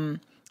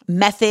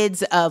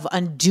methods of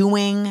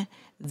undoing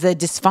the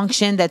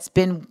dysfunction that's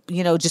been,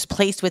 just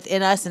placed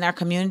within us in our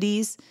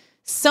communities.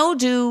 So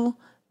do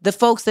the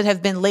folks that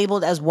have been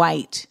labeled as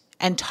white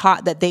and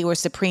taught that they were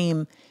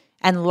supreme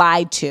and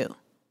lied to.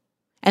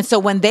 And so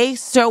when they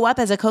show up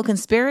as a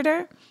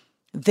co-conspirator,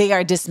 they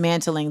are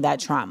dismantling that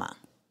trauma.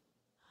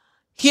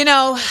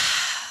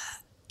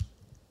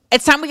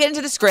 It's time we get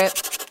into the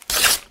script.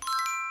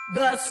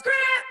 The script.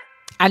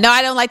 I know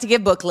I don't like to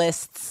give book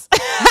lists,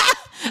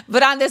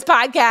 but on this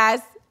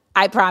podcast,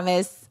 I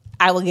promise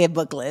I will give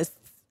book lists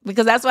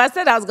because that's what I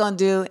said I was going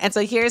to do. And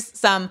so here's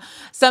some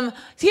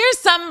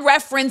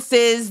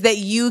references that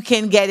you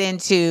can get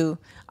into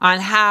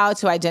on how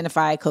to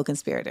identify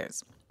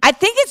co-conspirators. I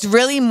think it's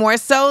really more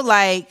so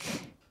like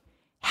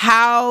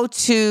how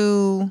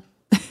to,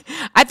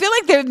 I feel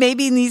like there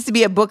maybe needs to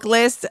be a book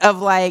list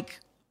of like,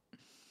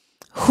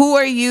 who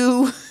are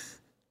you?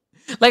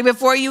 Like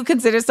before you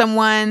consider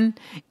someone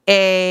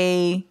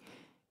a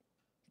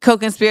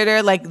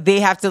co-conspirator, like they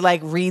have to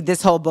like read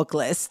this whole book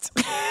list.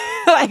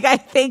 Like I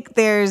think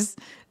there's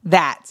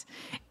that.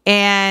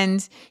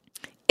 And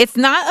it's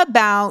not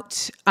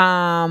about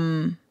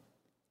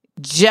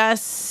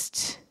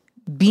just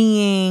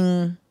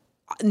being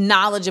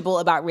knowledgeable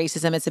about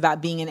racism. It's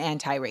about being an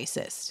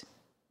anti-racist.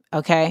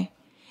 Okay?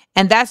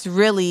 And that's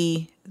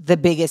really the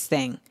biggest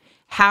thing.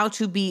 How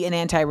to be an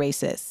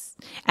anti-racist.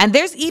 And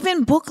there's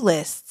even book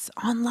lists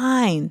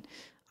online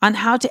on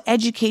how to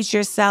educate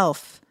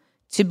yourself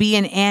to be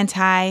an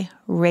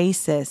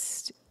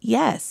anti-racist.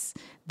 Yes,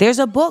 there's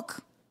a book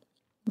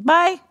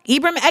by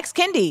Ibram X.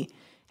 Kendi,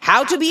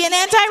 How to Be an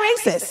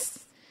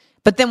Anti-Racist.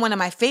 But then one of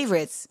my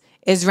favorites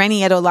is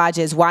Reni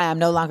Eddo-Lodge's Why I'm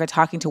No Longer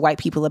Talking to White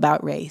People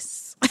About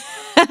Race.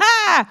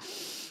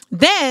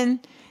 Then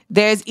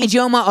there's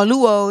Ijeoma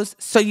Oluo's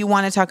So You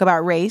Want to Talk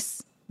About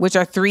Race, which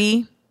are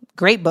 3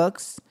 great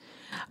books.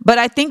 But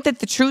I think that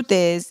the truth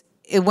is,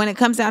 when it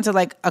comes down to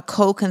like a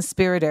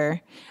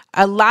co-conspirator,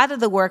 a lot of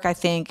the work I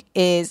think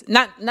is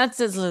not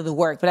necessarily the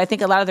work, but I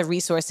think a lot of the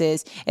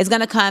resources is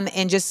going to come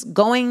in just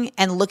going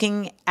and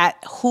looking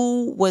at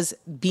who was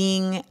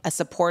being a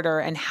supporter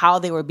and how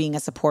they were being a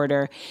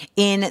supporter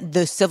in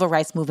the civil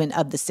rights movement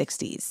of the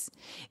 60s.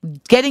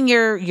 Getting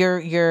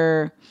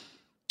your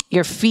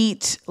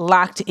feet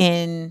locked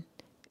in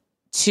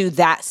to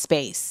that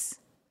space.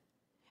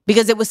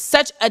 Because it was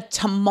such a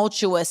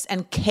tumultuous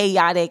and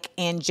chaotic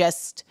and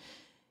just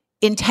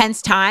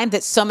intense time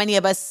that so many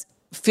of us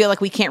feel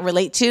like we can't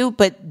relate to,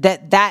 but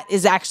that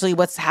is actually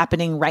what's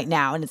happening right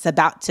now, and it's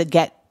about to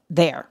get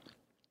there.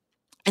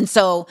 And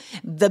so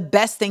the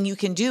best thing you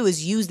can do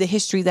is use the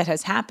history that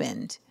has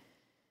happened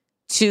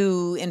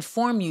to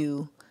inform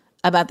you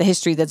about the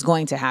history that's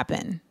going to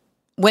happen.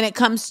 When it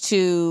comes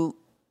to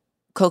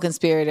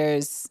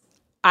co-conspirators,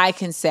 I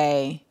can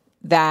say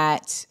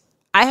that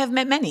I have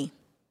met many.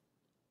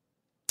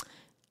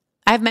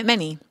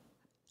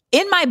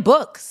 In my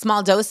book,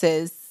 Small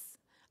Doses,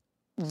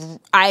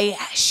 I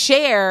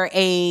share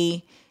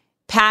a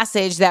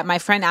passage that my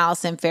friend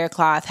Allison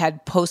Faircloth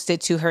had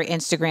posted to her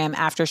Instagram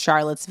after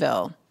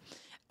Charlottesville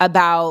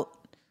about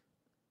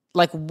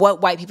like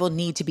what white people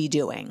need to be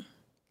doing.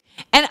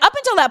 And up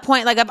until that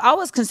point, like I've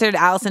always considered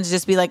Allison to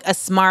just be like a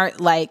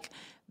smart, like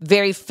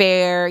very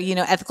fair,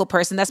 ethical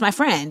person. That's my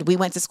friend. We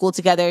went to school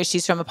together.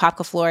 She's from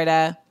Apopka,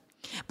 Florida.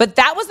 But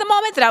that was the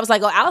moment that I was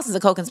like, oh, Allison's a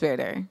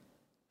co-conspirator.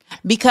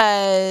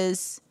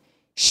 Because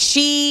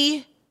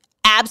she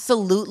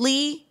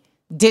absolutely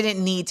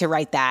didn't need to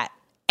write that.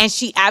 And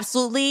she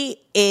absolutely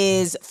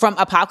is from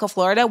Apopka,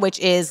 Florida, which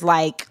is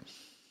like,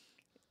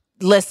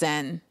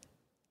 listen,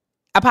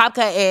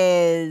 Apopka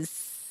is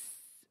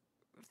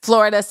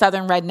Florida,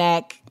 Southern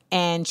Redneck,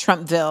 and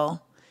Trumpville.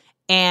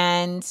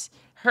 And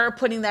her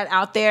putting that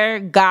out there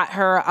got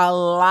her a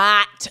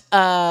lot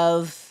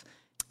of,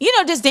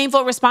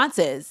 disdainful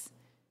responses.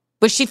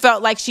 But she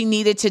felt like she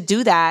needed to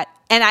do that.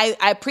 And I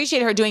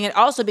appreciate her doing it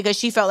also because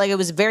she felt like it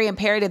was very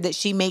imperative that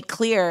she make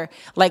clear,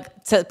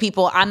 like, to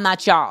people, I'm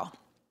not y'all.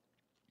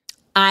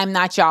 I'm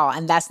not y'all.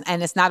 And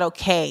it's not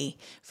okay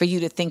for you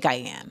to think I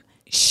am.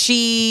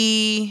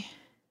 She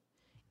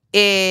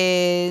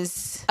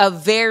is is a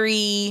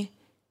very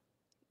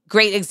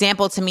great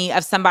example to me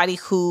of somebody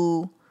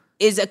who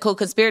is a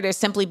co-conspirator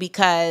simply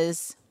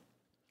because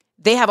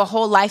they have a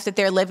whole life that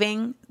they're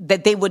living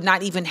that they would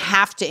not even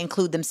have to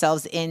include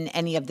themselves in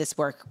any of this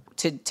work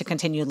to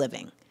continue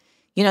living.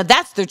 You know,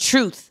 that's the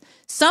truth.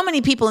 So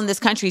many people in this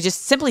country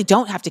just simply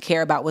don't have to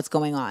care about what's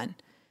going on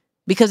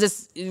because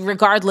it's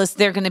regardless,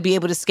 they're going to be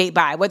able to skate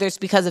by, whether it's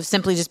because of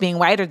simply just being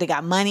white or they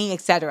got money,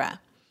 etc.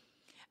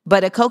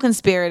 But a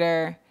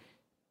co-conspirator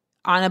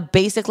on a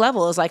basic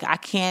level is like, I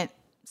can't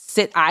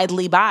sit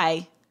idly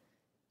by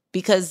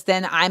because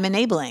then I'm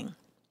enabling.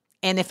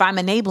 And if I'm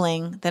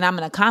enabling, then I'm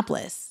an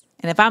accomplice.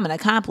 And if I'm an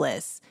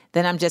accomplice,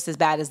 then I'm just as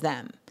bad as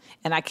them.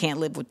 And I can't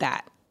live with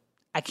that.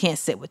 I can't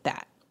sit with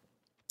that.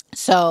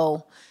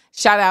 So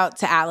shout out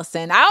to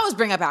Allison. I always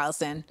bring up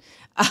Allison.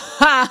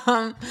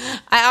 I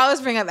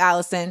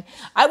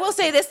will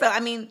say this, though. I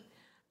mean,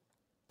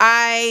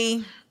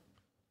 I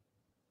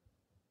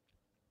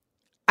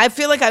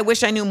feel like I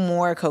wish I knew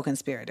more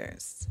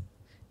co-conspirators,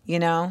 you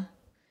know?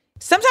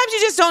 Sometimes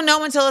you just don't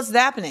know until it's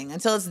happening,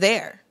 until it's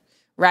there,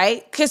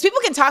 right? Because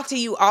people can talk to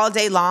you all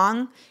day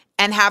long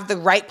and have the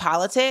right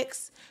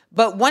politics,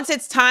 but once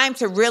it's time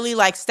to really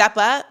like step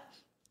up,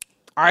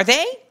 are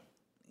they?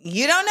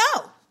 You don't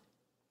know.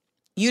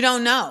 You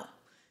don't know.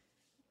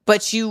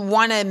 But you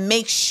want to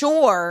make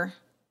sure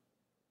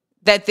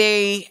that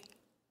they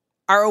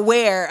are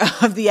aware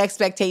of the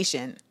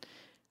expectation.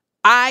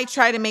 I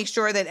try to make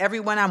sure that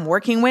everyone I'm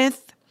working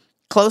with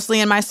closely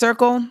in my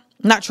circle,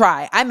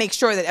 I make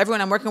sure that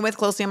everyone I'm working with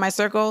closely in my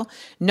circle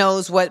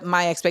knows what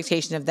my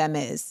expectation of them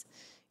is.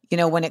 You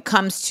know, when it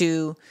comes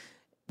to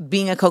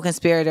being a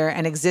co-conspirator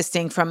and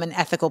existing from an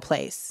ethical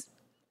place.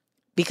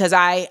 Because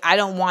I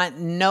don't want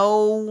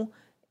no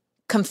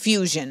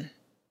confusion.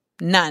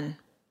 None.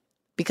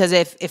 Because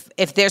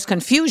if there's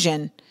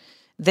confusion,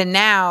 then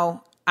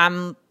now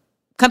I'm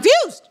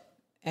confused.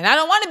 And I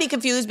don't want to be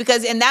confused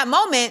because in that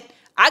moment,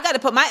 I got to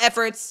put my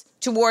efforts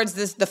towards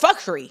the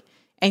fuckery.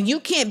 And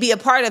you can't be a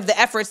part of the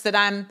efforts that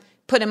I'm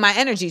putting my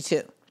energy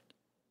to.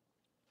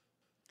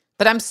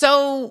 But I'm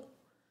so...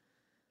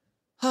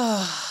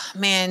 Oh,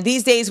 man,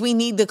 these days we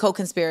need the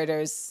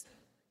co-conspirators.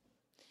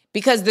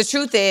 Because the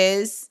truth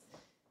is,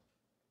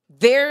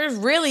 there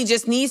really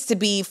just needs to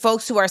be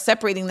folks who are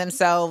separating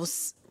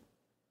themselves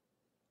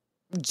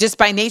just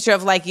by nature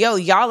of like, yo,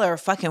 y'all are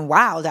fucking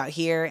wild out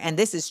here and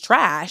this is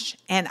trash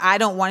and I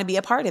don't want to be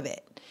a part of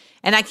it.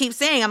 And I keep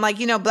saying, I'm like,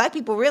 you know, Black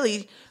people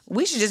really,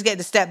 we should just get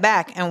to step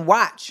back and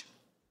watch.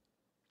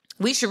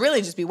 We should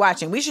really just be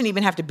watching. We shouldn't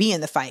even have to be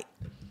in the fight.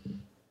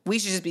 We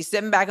should just be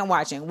sitting back and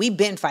watching. We've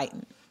been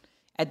fighting.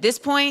 At this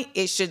point,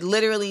 it should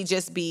literally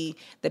just be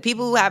the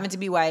people who happen to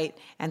be white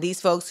and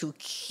these folks who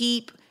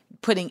keep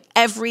putting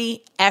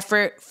every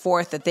effort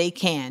forth that they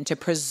can to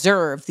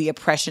preserve the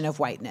oppression of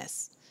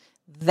whiteness.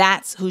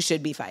 That's who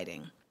should be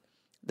fighting.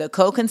 The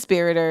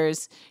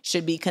co-conspirators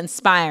should be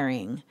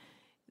conspiring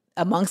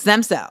amongst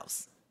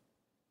themselves.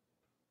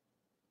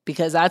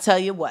 Because I'll tell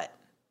you what,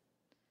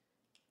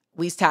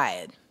 we's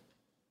tired.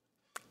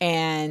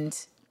 And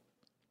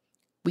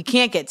we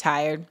can't get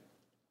tired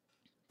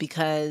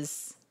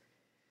because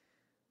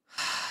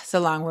it's a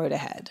long road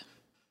ahead.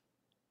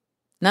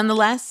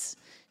 Nonetheless,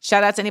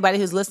 shout out to anybody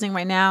who's listening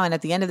right now and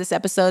at the end of this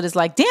episode is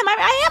like, damn,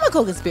 I am a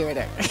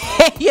co-conspirator.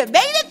 You made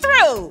it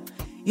through.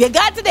 You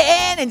got to the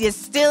end and you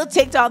still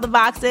ticked all the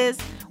boxes.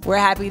 We're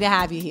happy to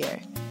have you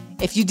here.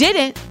 If you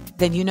didn't,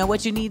 then you know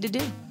what you need to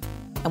do.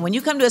 And when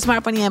you come to a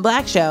Smart, Funny, and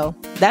Black show,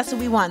 that's what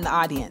we want in the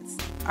audience,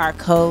 our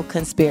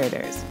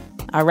co-conspirators.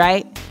 All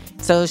right?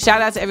 So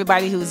shout out to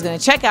everybody who's going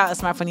to check out a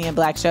Smart, Funny, and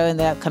Black show in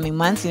the upcoming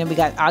months. You know, we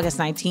got August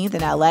 19th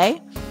in LA.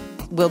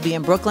 We'll be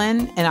in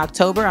Brooklyn in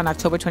October, on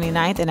October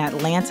 29th, and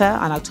Atlanta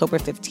on October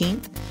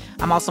 15th.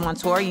 I'm also on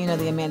tour. You know,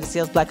 the Amanda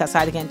Seales Black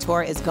Outside Again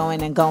tour is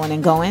going and going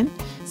and going.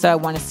 So I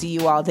want to see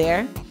you all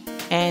there.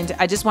 And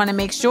I just want to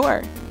make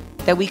sure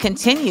that we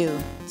continue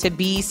to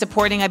be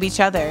supporting of each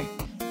other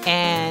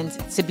and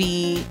to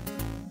be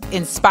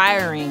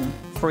inspiring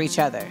for each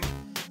other,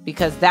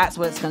 because that's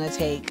what it's going to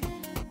take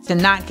to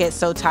not get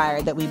so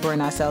tired that we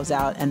burn ourselves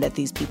out and that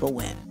these people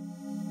win.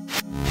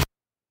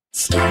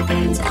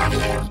 Starburns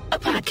Audio,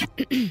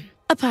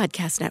 a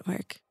podcast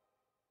network.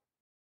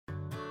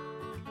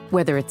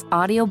 Whether it's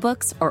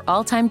audiobooks or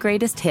all-time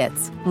greatest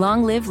hits,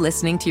 long live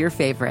listening to your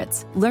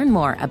favorites. Learn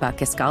more about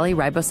Kisqali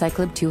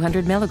Ribociclib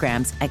 200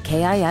 milligrams at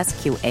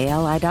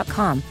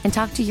KISQALI.com and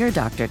talk to your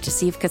doctor to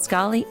see if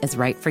Kisqali is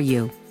right for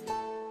you.